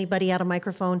defer to anybody at a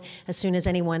microphone as soon as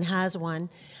anyone has one.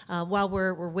 While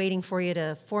we're waiting for you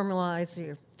to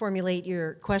formulate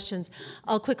your questions,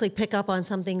 I'll quickly pick up on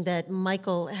something that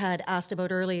Michael had asked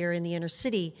about earlier in the inner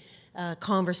city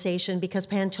conversation, because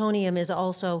Pantonium is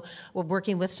also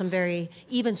working with some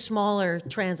even smaller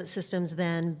transit systems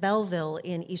than Belleville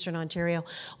in Eastern Ontario,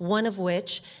 one of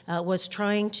which was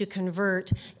trying to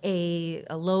convert a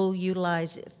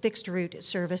low-utilized fixed route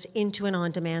service into an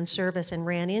on-demand service, and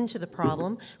ran into the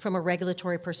problem from a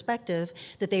regulatory perspective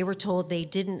that they were told they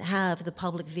didn't have the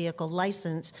public vehicle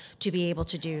license to be able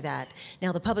to do that.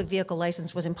 Now, the public vehicle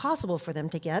license was impossible for them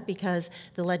to get because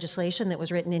the legislation that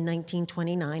was written in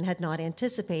 1929 had not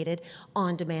anticipated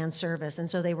on-demand service. And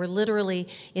so they were literally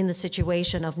in the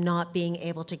situation of not being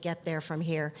able to get there from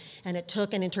here. And it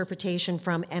took an interpretation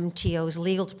from MTO's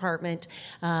legal department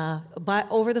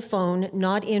over the phone,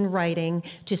 not in writing,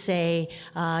 to say,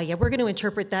 yeah, we're going to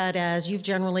interpret that as you've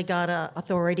generally got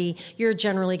authority. You're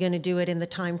generally going to do it in the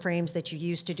time frames that you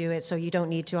used to do it, so you don't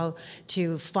need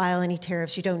to file any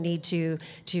tariffs. You don't need to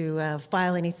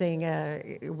file anything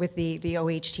with the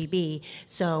OHTB.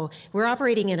 So we're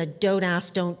operating in a don't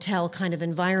ask, don't tell kind of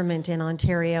environment in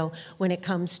Ontario when it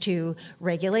comes to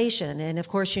regulation. And of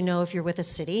course, you know, if you're with a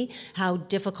city, how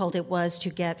difficult it was to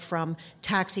get from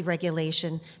taxi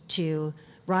regulation to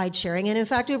ride sharing. And in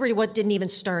fact, Uber didn't even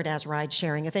start as ride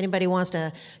sharing. If anybody wants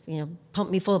to,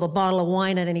 pump me full of a bottle of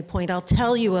wine at any point, I'll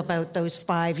tell you about those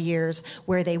 5 years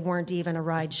where they weren't even a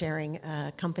ride sharing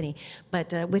company.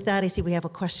 But with that, I see we have a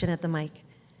question at the mic.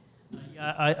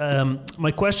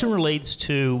 My question relates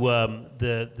to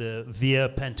the Via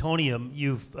Pantonium.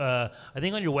 You've, I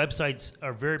think on your websites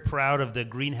are very proud of the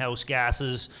greenhouse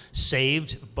gases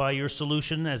saved by your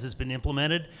solution as it's been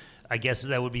implemented. I guess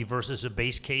that would be versus a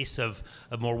base case of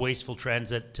more wasteful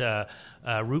transit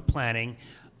route planning.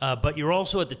 But you're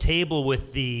also at the table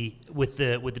with the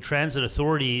transit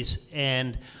authorities,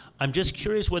 and I'm just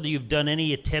curious whether you've done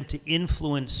any attempt to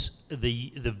influence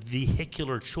the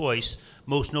vehicular choice,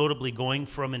 most notably going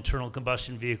from internal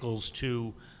combustion vehicles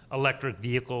to electric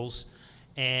vehicles,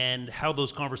 and how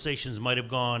those conversations might have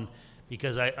gone,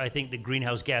 because I think the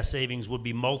greenhouse gas savings would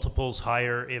be multiples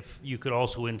higher if you could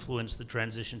also influence the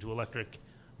transition to electric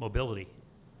mobility.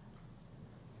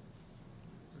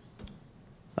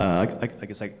 I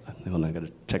guess hold on, I got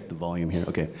to check the volume here.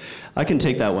 Okay, I can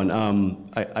take that one.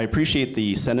 I appreciate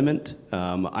the sentiment.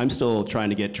 I'm still trying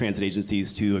to get transit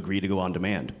agencies to agree to go on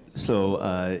demand. So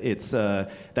it's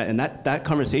that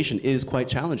conversation is quite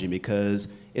challenging because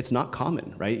it's not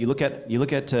common, right? You look at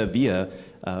Via,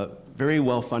 very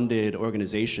well-funded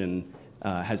organization,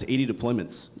 has 80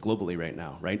 deployments globally right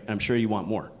now, right? I'm sure you want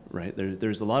more, right?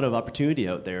 There's a lot of opportunity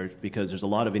out there because there's a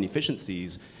lot of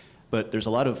inefficiencies, but there's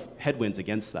a lot of headwinds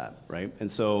against that, right?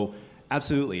 And so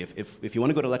absolutely, if you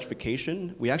want to go to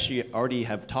electrification, we actually already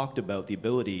have talked about the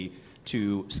ability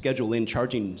to schedule in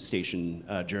charging station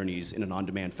journeys in an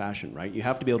on-demand fashion, right? You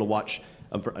have to be able to watch,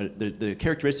 the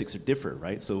characteristics are different,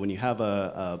 right? So when you have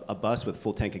a bus with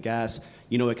full tank of gas,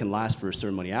 you know it can last for a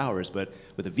certain many hours, but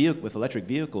with electric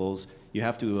vehicles, you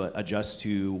have to adjust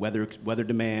to weather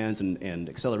demands and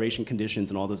acceleration conditions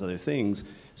and all those other things.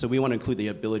 So we want to include the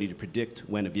ability to predict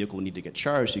when a vehicle will need to get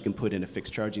charged so you can put in a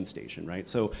fixed charging station, right?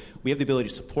 So we have the ability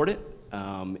to support it.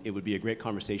 It would be a great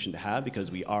conversation to have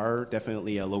because we are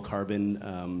definitely a low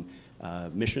carbon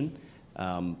mission.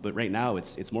 But right now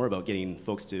it's more about getting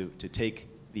folks to take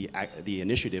the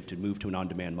initiative to move to an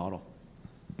on-demand model.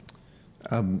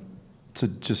 So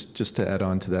just to add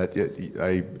on to that,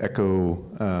 I echo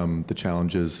the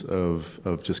challenges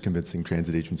of just convincing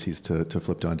transit agencies to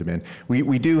flip to on-demand.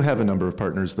 We do have a number of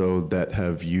partners, though, that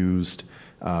have used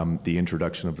the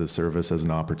introduction of this service as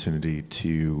an opportunity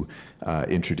to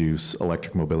introduce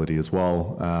electric mobility as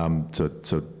well.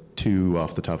 So two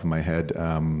off the top of my head,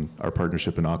 our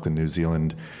partnership in Auckland, New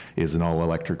Zealand is an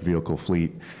all-electric vehicle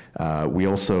fleet. We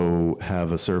also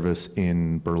have a service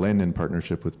in Berlin in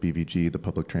partnership with BVG, the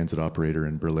public transit operator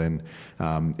in Berlin.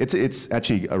 It's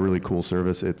actually a really cool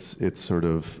service. It's sort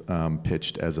of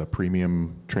pitched as a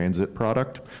premium transit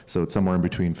product. So it's somewhere in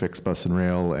between fixed bus and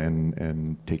rail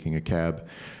and taking a cab.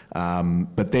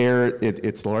 But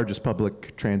it's the largest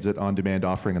public transit on-demand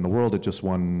offering in the world. It just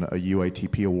won a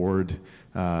UITP award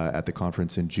at the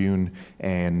conference in June,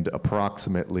 and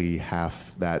approximately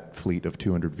half that fleet of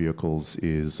 200 vehicles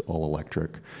is all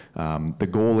electric. The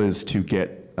goal is to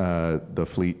get the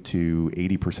fleet to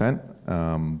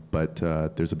 80%, but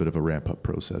there's a bit of a ramp-up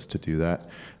process to do that,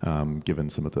 given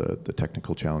some of the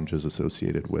technical challenges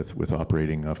associated with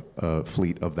operating a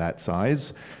fleet of that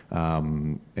size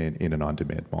in an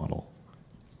on-demand model.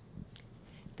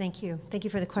 Thank you. Thank you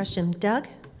for the question. Doug?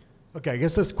 Okay, I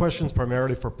guess this question is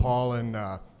primarily for Paul and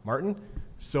Martin.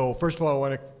 So first of all, I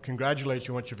want to congratulate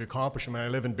you on what you've accomplished. I mean, I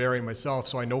live in Barrie myself,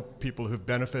 so I know people who've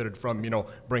benefited from,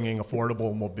 bringing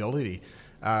affordable mobility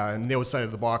and the outside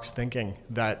of the box thinking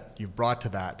that you've brought to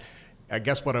that. I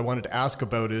guess what I wanted to ask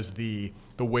about is the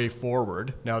way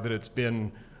forward, now that it's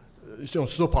been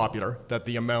so popular that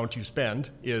the amount you spend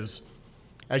is,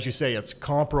 as you say, it's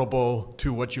comparable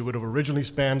to what you would have originally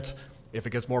spent. If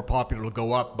it gets more popular, it'll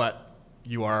go up, but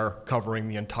you are covering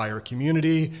the entire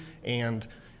community, and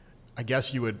I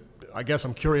guess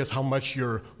I'm curious how much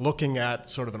you're looking at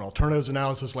sort of an alternatives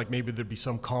analysis, like maybe there'd be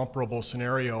some comparable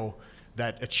scenario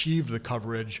that achieved the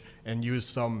coverage and used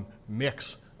some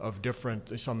mix of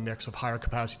higher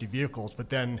capacity vehicles,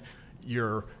 but then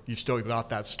you've still got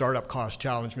that startup cost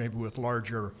challenge maybe with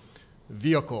larger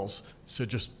vehicles. So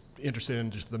just interested in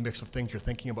just the mix of things you're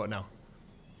thinking about now.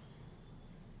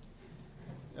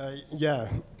 Yeah.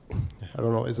 I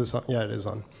don't know, is this on? Yeah, it is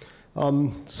on.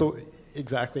 So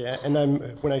exactly, and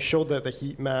when I showed the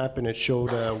heat map and it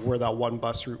showed where that one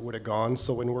bus route would have gone,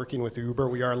 so when working with Uber,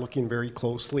 we are looking very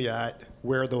closely at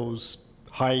where those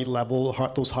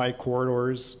those high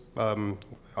corridors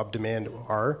of demand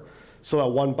are. So that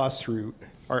one bus route,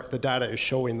 the data is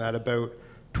showing that about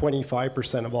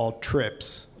 25% of all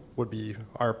trips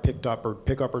are pickup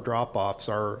or drop-offs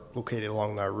are located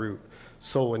along that route.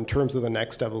 So in terms of the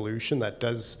next evolution, that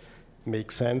does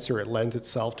make sense, or it lends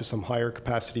itself to some higher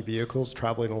capacity vehicles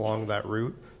traveling along that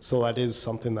route. So that is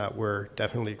something that we're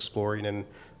definitely exploring, and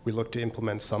we look to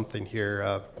implement something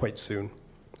here quite soon.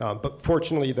 But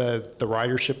fortunately, the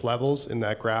ridership levels in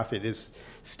that graph, it is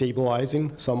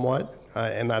stabilizing somewhat.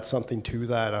 And that's something too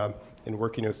that in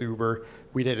working with Uber,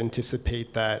 we did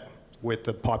anticipate that with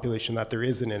the population that there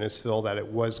is in Innisfil, that it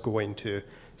was going to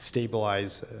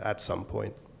stabilize at some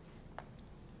point.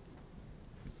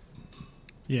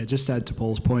 Yeah, just to add to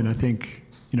Paul's point, I think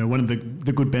one of the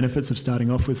good benefits of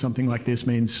starting off with something like this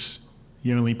means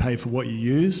you only pay for what you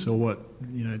use or what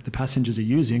the passengers are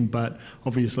using. But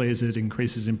obviously, as it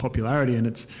increases in popularity, and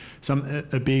it's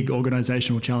a big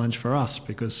organisational challenge for us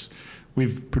because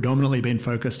we've predominantly been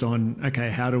focused on, okay,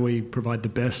 how do we provide the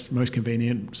best, most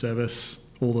convenient service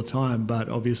all the time? But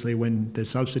obviously when there's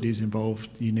subsidies involved,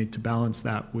 you need to balance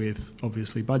that with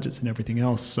obviously budgets and everything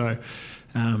else. So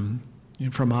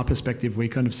from our perspective, we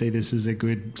kind of see this as a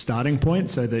good starting point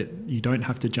so that you don't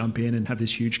have to jump in and have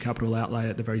this huge capital outlay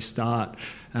at the very start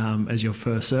as your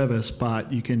first service,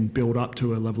 but you can build up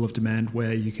to a level of demand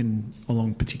where you can,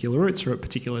 along particular routes or at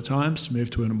particular times, move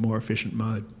to a more efficient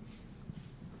mode.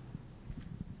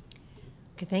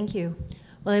 Okay, thank you.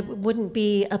 Well, it wouldn't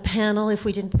be a panel if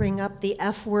we didn't bring up the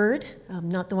F word,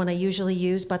 not the one I usually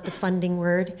use, but the funding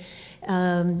word.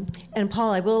 And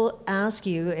Paul, I will ask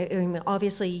you,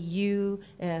 obviously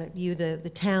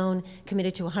the town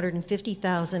committed to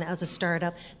 $150,000 as a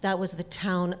startup. That was the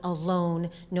town alone,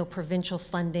 no provincial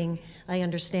funding, I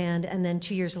understand. And then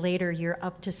 2 years later, you're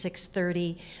up to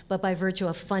 630, but by virtue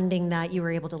of funding that, you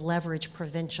were able to leverage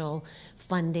provincial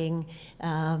funding.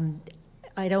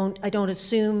 I don't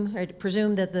assume or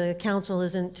presume that the council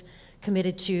isn't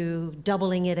committed to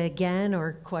doubling it again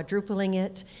or quadrupling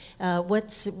it.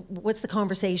 What's the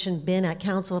conversation been at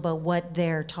council about what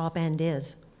their top end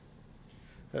is?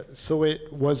 So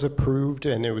it was approved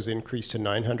and it was increased to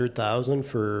 900,000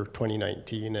 for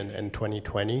 2019 and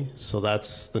 2020. So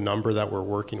that's the number that we're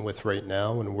working with right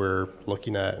now, and we're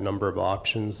looking at a number of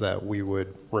options that we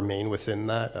would remain within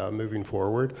that moving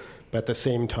forward. But at the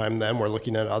same time then, we're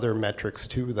looking at other metrics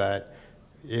too that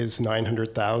is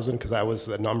 900,000, because that was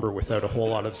a number without a whole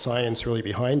lot of science really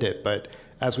behind it. But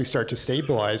as we start to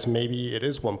stabilize, maybe it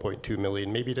is 1.2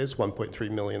 million, maybe it is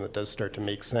 1.3 million. That does start to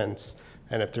make sense.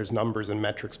 And if there's numbers and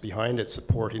metrics behind it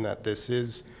supporting that this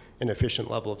is an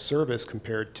efficient level of service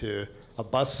compared to a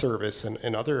bus service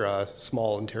and other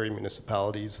small Ontario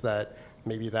municipalities, that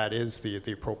maybe that is the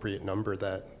appropriate number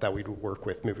that we'd work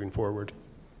with moving forward.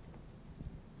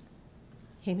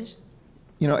 Hamish?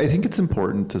 I think it's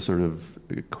important to sort of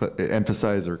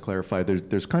emphasize or clarify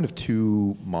there's kind of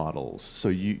two models. So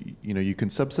you can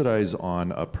subsidize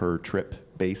on a per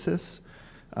trip basis,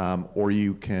 or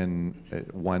you can,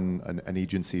 an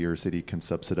agency or city can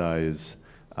subsidize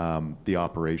the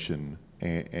operation,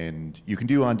 and you can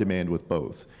do on demand with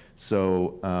both.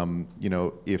 So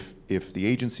if the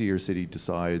agency or city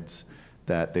decides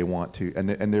that they want to,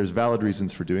 and there's valid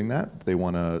reasons for doing that, they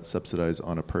want to subsidize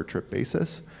on a per trip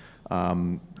basis.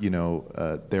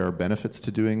 There are benefits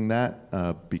to doing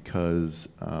that because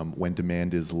when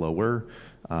demand is lower,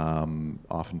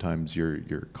 oftentimes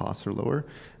your costs are lower.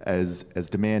 As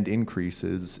demand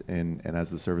increases and as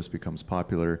the service becomes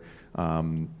popular,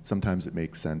 sometimes it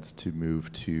makes sense to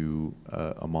move to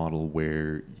a model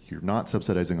where you're not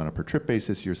subsidizing on a per trip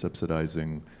basis, you're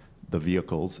subsidizing the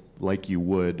vehicles like you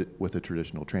would with a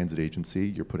traditional transit agency.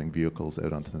 You're putting vehicles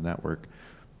out onto the network.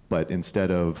 But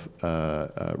instead of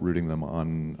routing them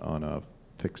on a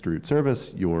fixed route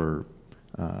service, you're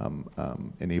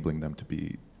enabling them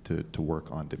to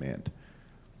work on demand.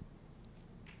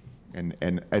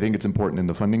 And I think it's important in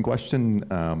the funding question,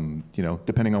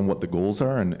 depending on what the goals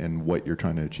are and what you're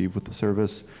trying to achieve with the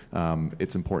service,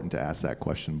 it's important to ask that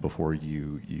question before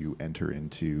you enter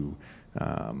into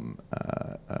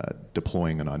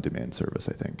deploying an on-demand service,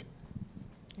 I think.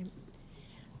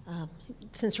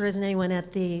 Since there isn't anyone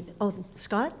at the,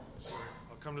 Scott?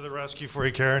 I'll come to the rescue for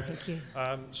you, Karen. Thank you.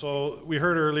 So we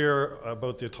heard earlier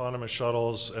about the autonomous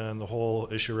shuttles and the whole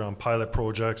issue around pilot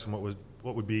projects and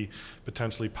what would be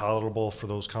potentially palatable for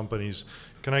those companies.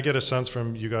 Can I get a sense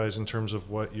from you guys in terms of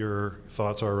what your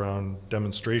thoughts are around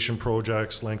demonstration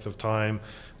projects, length of time,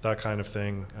 that kind of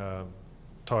thing,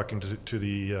 talking to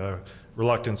the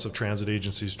reluctance of transit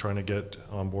agencies trying to get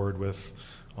on board with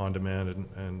on-demand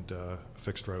and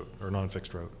fixed route or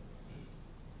non-fixed route?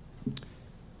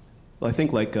 Well, I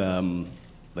think like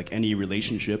any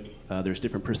relationship, there's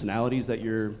different personalities that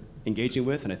you're engaging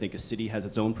with, and I think a city has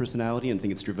its own personality, and I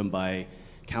think it's driven by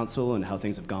council and how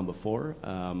things have gone before.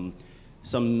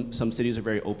 Some cities are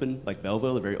very open, like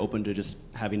Belleville, are very open to just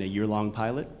having a year-long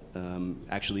pilot.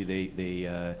 Actually,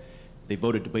 they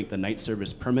voted to make the night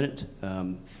service permanent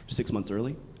 6 months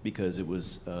early because it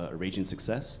was a raging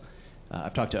success.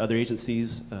 I've talked to other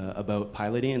agencies about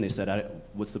piloting, and they said,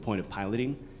 what's the point of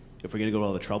piloting? If we're going to go to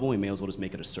all the trouble, we may as well just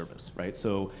make it a service, right?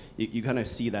 So you kind of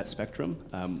see that spectrum.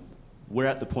 We're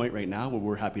at the point right now where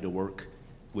we're happy to work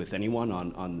with anyone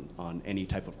on any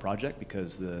type of project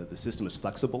because the system is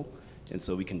flexible, and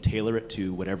so we can tailor it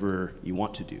to whatever you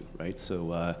want to do, right?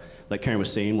 So like Karen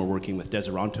was saying, we're working with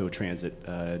Desiranto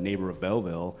Transit, neighbor of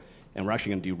Belleville, and we're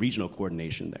actually going to do regional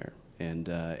coordination there. And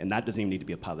that doesn't even need to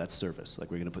be a pilot, that's service.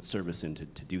 Like we're going to put service in to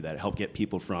do that, help get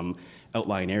people from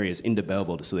outlying areas into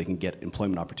Belleville so they can get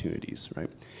employment opportunities,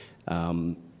 right?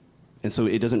 And so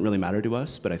it doesn't really matter to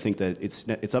us, but I think that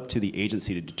it's up to the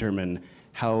agency to determine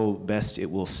how best it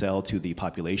will sell to the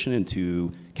population and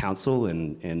to council,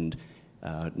 and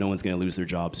no one's going to lose their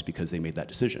jobs because they made that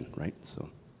decision, right? So.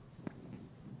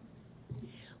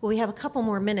 Well, we have a couple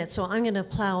more minutes, so I'm going to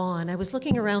plow on. I was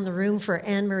looking around the room for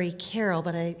Anne-Marie Carroll,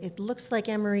 but it looks like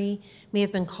Anne-Marie may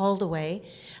have been called away.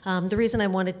 The reason I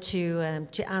wanted to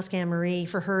ask Anne-Marie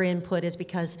for her input is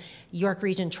because York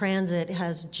Region Transit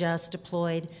has just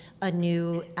deployed a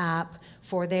new app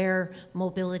for their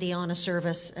mobility on a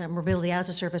service, mobility as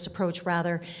a service approach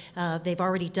rather. They've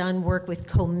already done work with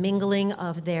commingling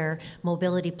of their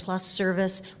Mobility Plus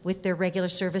service with their regular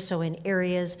service, so in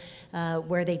areas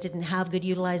where they didn't have good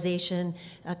utilization,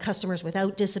 customers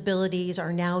without disabilities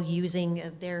are now using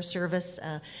their service.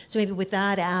 So maybe with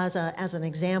that as an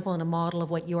example and a model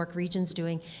of what York Region's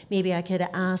doing, maybe I could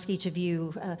ask each of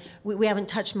you, we haven't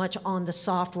touched much on the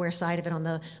software side of it, on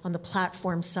the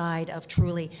platform side of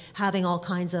truly having all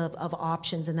kinds of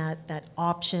options and that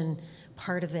option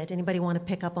part of it. Anybody want to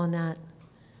pick up on that?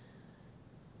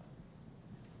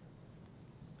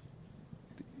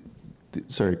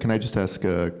 Sorry, can I just ask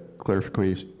a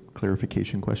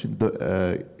clarification question?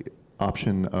 The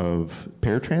option of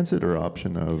paratransit or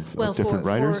option of different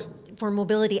riders? For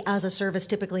mobility as a service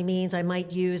typically means I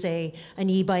might use an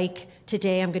e-bike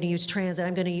today, I'm going to use transit,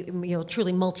 I'm going to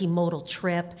truly multimodal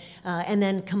trip, and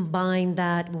then combine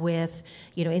that with,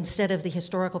 instead of the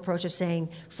historical approach of saying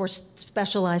for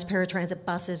specialized paratransit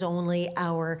buses only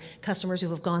our customers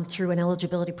who have gone through an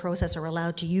eligibility process are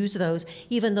allowed to use those,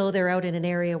 even though they're out in an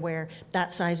area where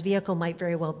that size vehicle might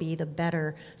very well be the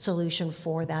better solution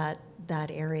for that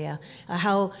area.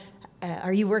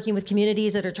 Are you working with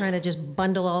communities that are trying to just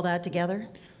bundle all that together?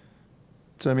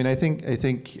 So I mean, I think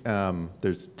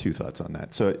there's two thoughts on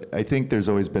that. So I think there's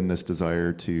always been this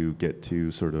desire to get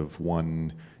to sort of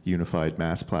one unified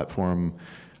MaaS platform.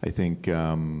 I think for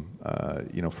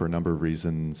a number of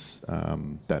reasons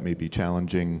that may be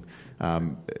challenging.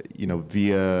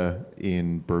 VIA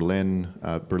in Berlin,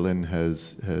 Berlin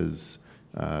has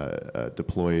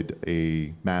deployed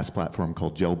a MaaS platform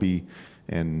called Jelby.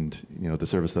 And the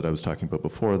service that I was talking about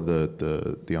before,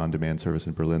 the on-demand service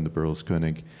in Berlin, the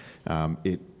Berluskönig,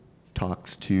 it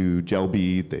talks to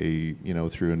Jelby. They,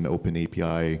 through an open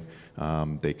API,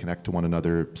 they connect to one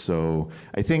another. So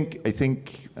I think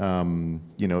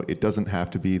it doesn't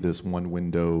have to be this one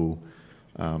window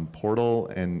portal.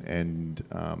 And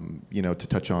to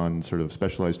touch on sort of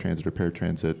specialized transit or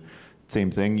paratransit,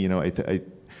 same thing.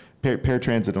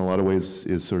 Paratransit in a lot of ways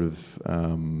is sort of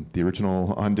the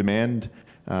original on-demand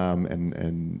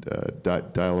and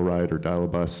dial-a-ride or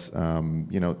dial-a-bus.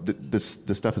 This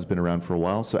stuff has been around for a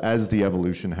while. So as the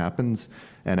evolution happens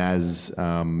and as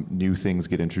new things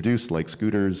get introduced, like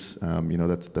scooters,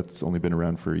 that's only been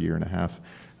around for a year and a half.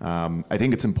 I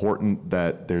think it's important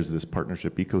that there's this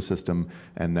partnership ecosystem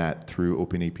and that through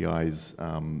open APIs,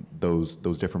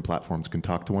 those different platforms can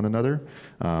talk to one another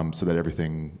so that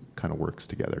everything kind of works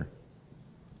together.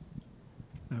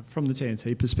 From the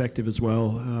TNT perspective as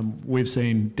well, we've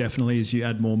seen definitely as you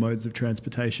add more modes of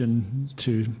transportation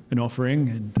to an offering,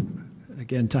 and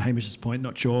again, to Hamish's point,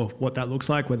 not sure what that looks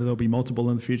like, whether there'll be multiple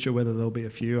in the future, whether there'll be a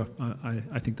few.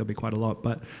 I think there'll be quite a lot.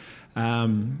 But,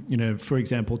 for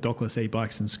example, dockless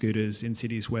e-bikes and scooters in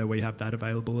cities where we have that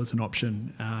available as an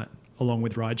option, along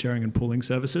with ride-sharing and pooling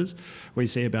services, we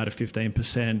see about a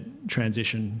 15%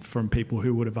 transition from people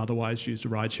who would have otherwise used a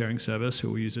ride-sharing service who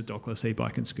will use a dockless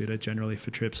e-bike and scooter generally for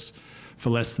trips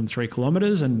for less than 3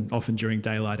 kilometres and often during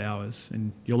daylight hours.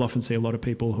 And you'll often see a lot of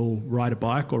people who'll ride a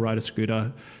bike or ride a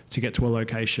scooter to get to a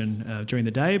location during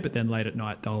the day, but then late at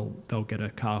night they'll get a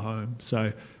car home.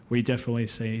 So we're definitely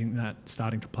seeing that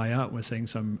starting to play out. We're seeing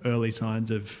some early signs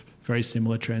of very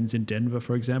similar trends in Denver,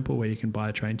 for example, where you can buy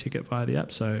a train ticket via the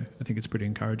app. So I think it's pretty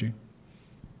encouraging.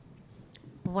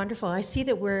 Wonderful. I see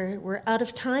that we're out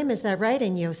of time. Is that right?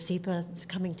 And Josipa is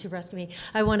coming to rescue me.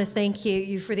 I want to thank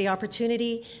you for the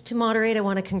opportunity to moderate. I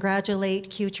want to congratulate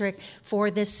Cutrick for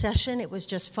this session. It was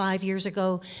just 5 years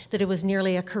ago that it was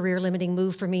nearly a career-limiting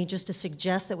move for me just to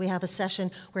suggest that we have a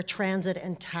session where transit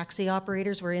and taxi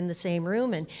operators were in the same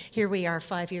room, and here we are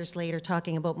 5 years later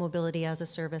talking about mobility as a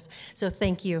service. So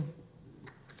thank you.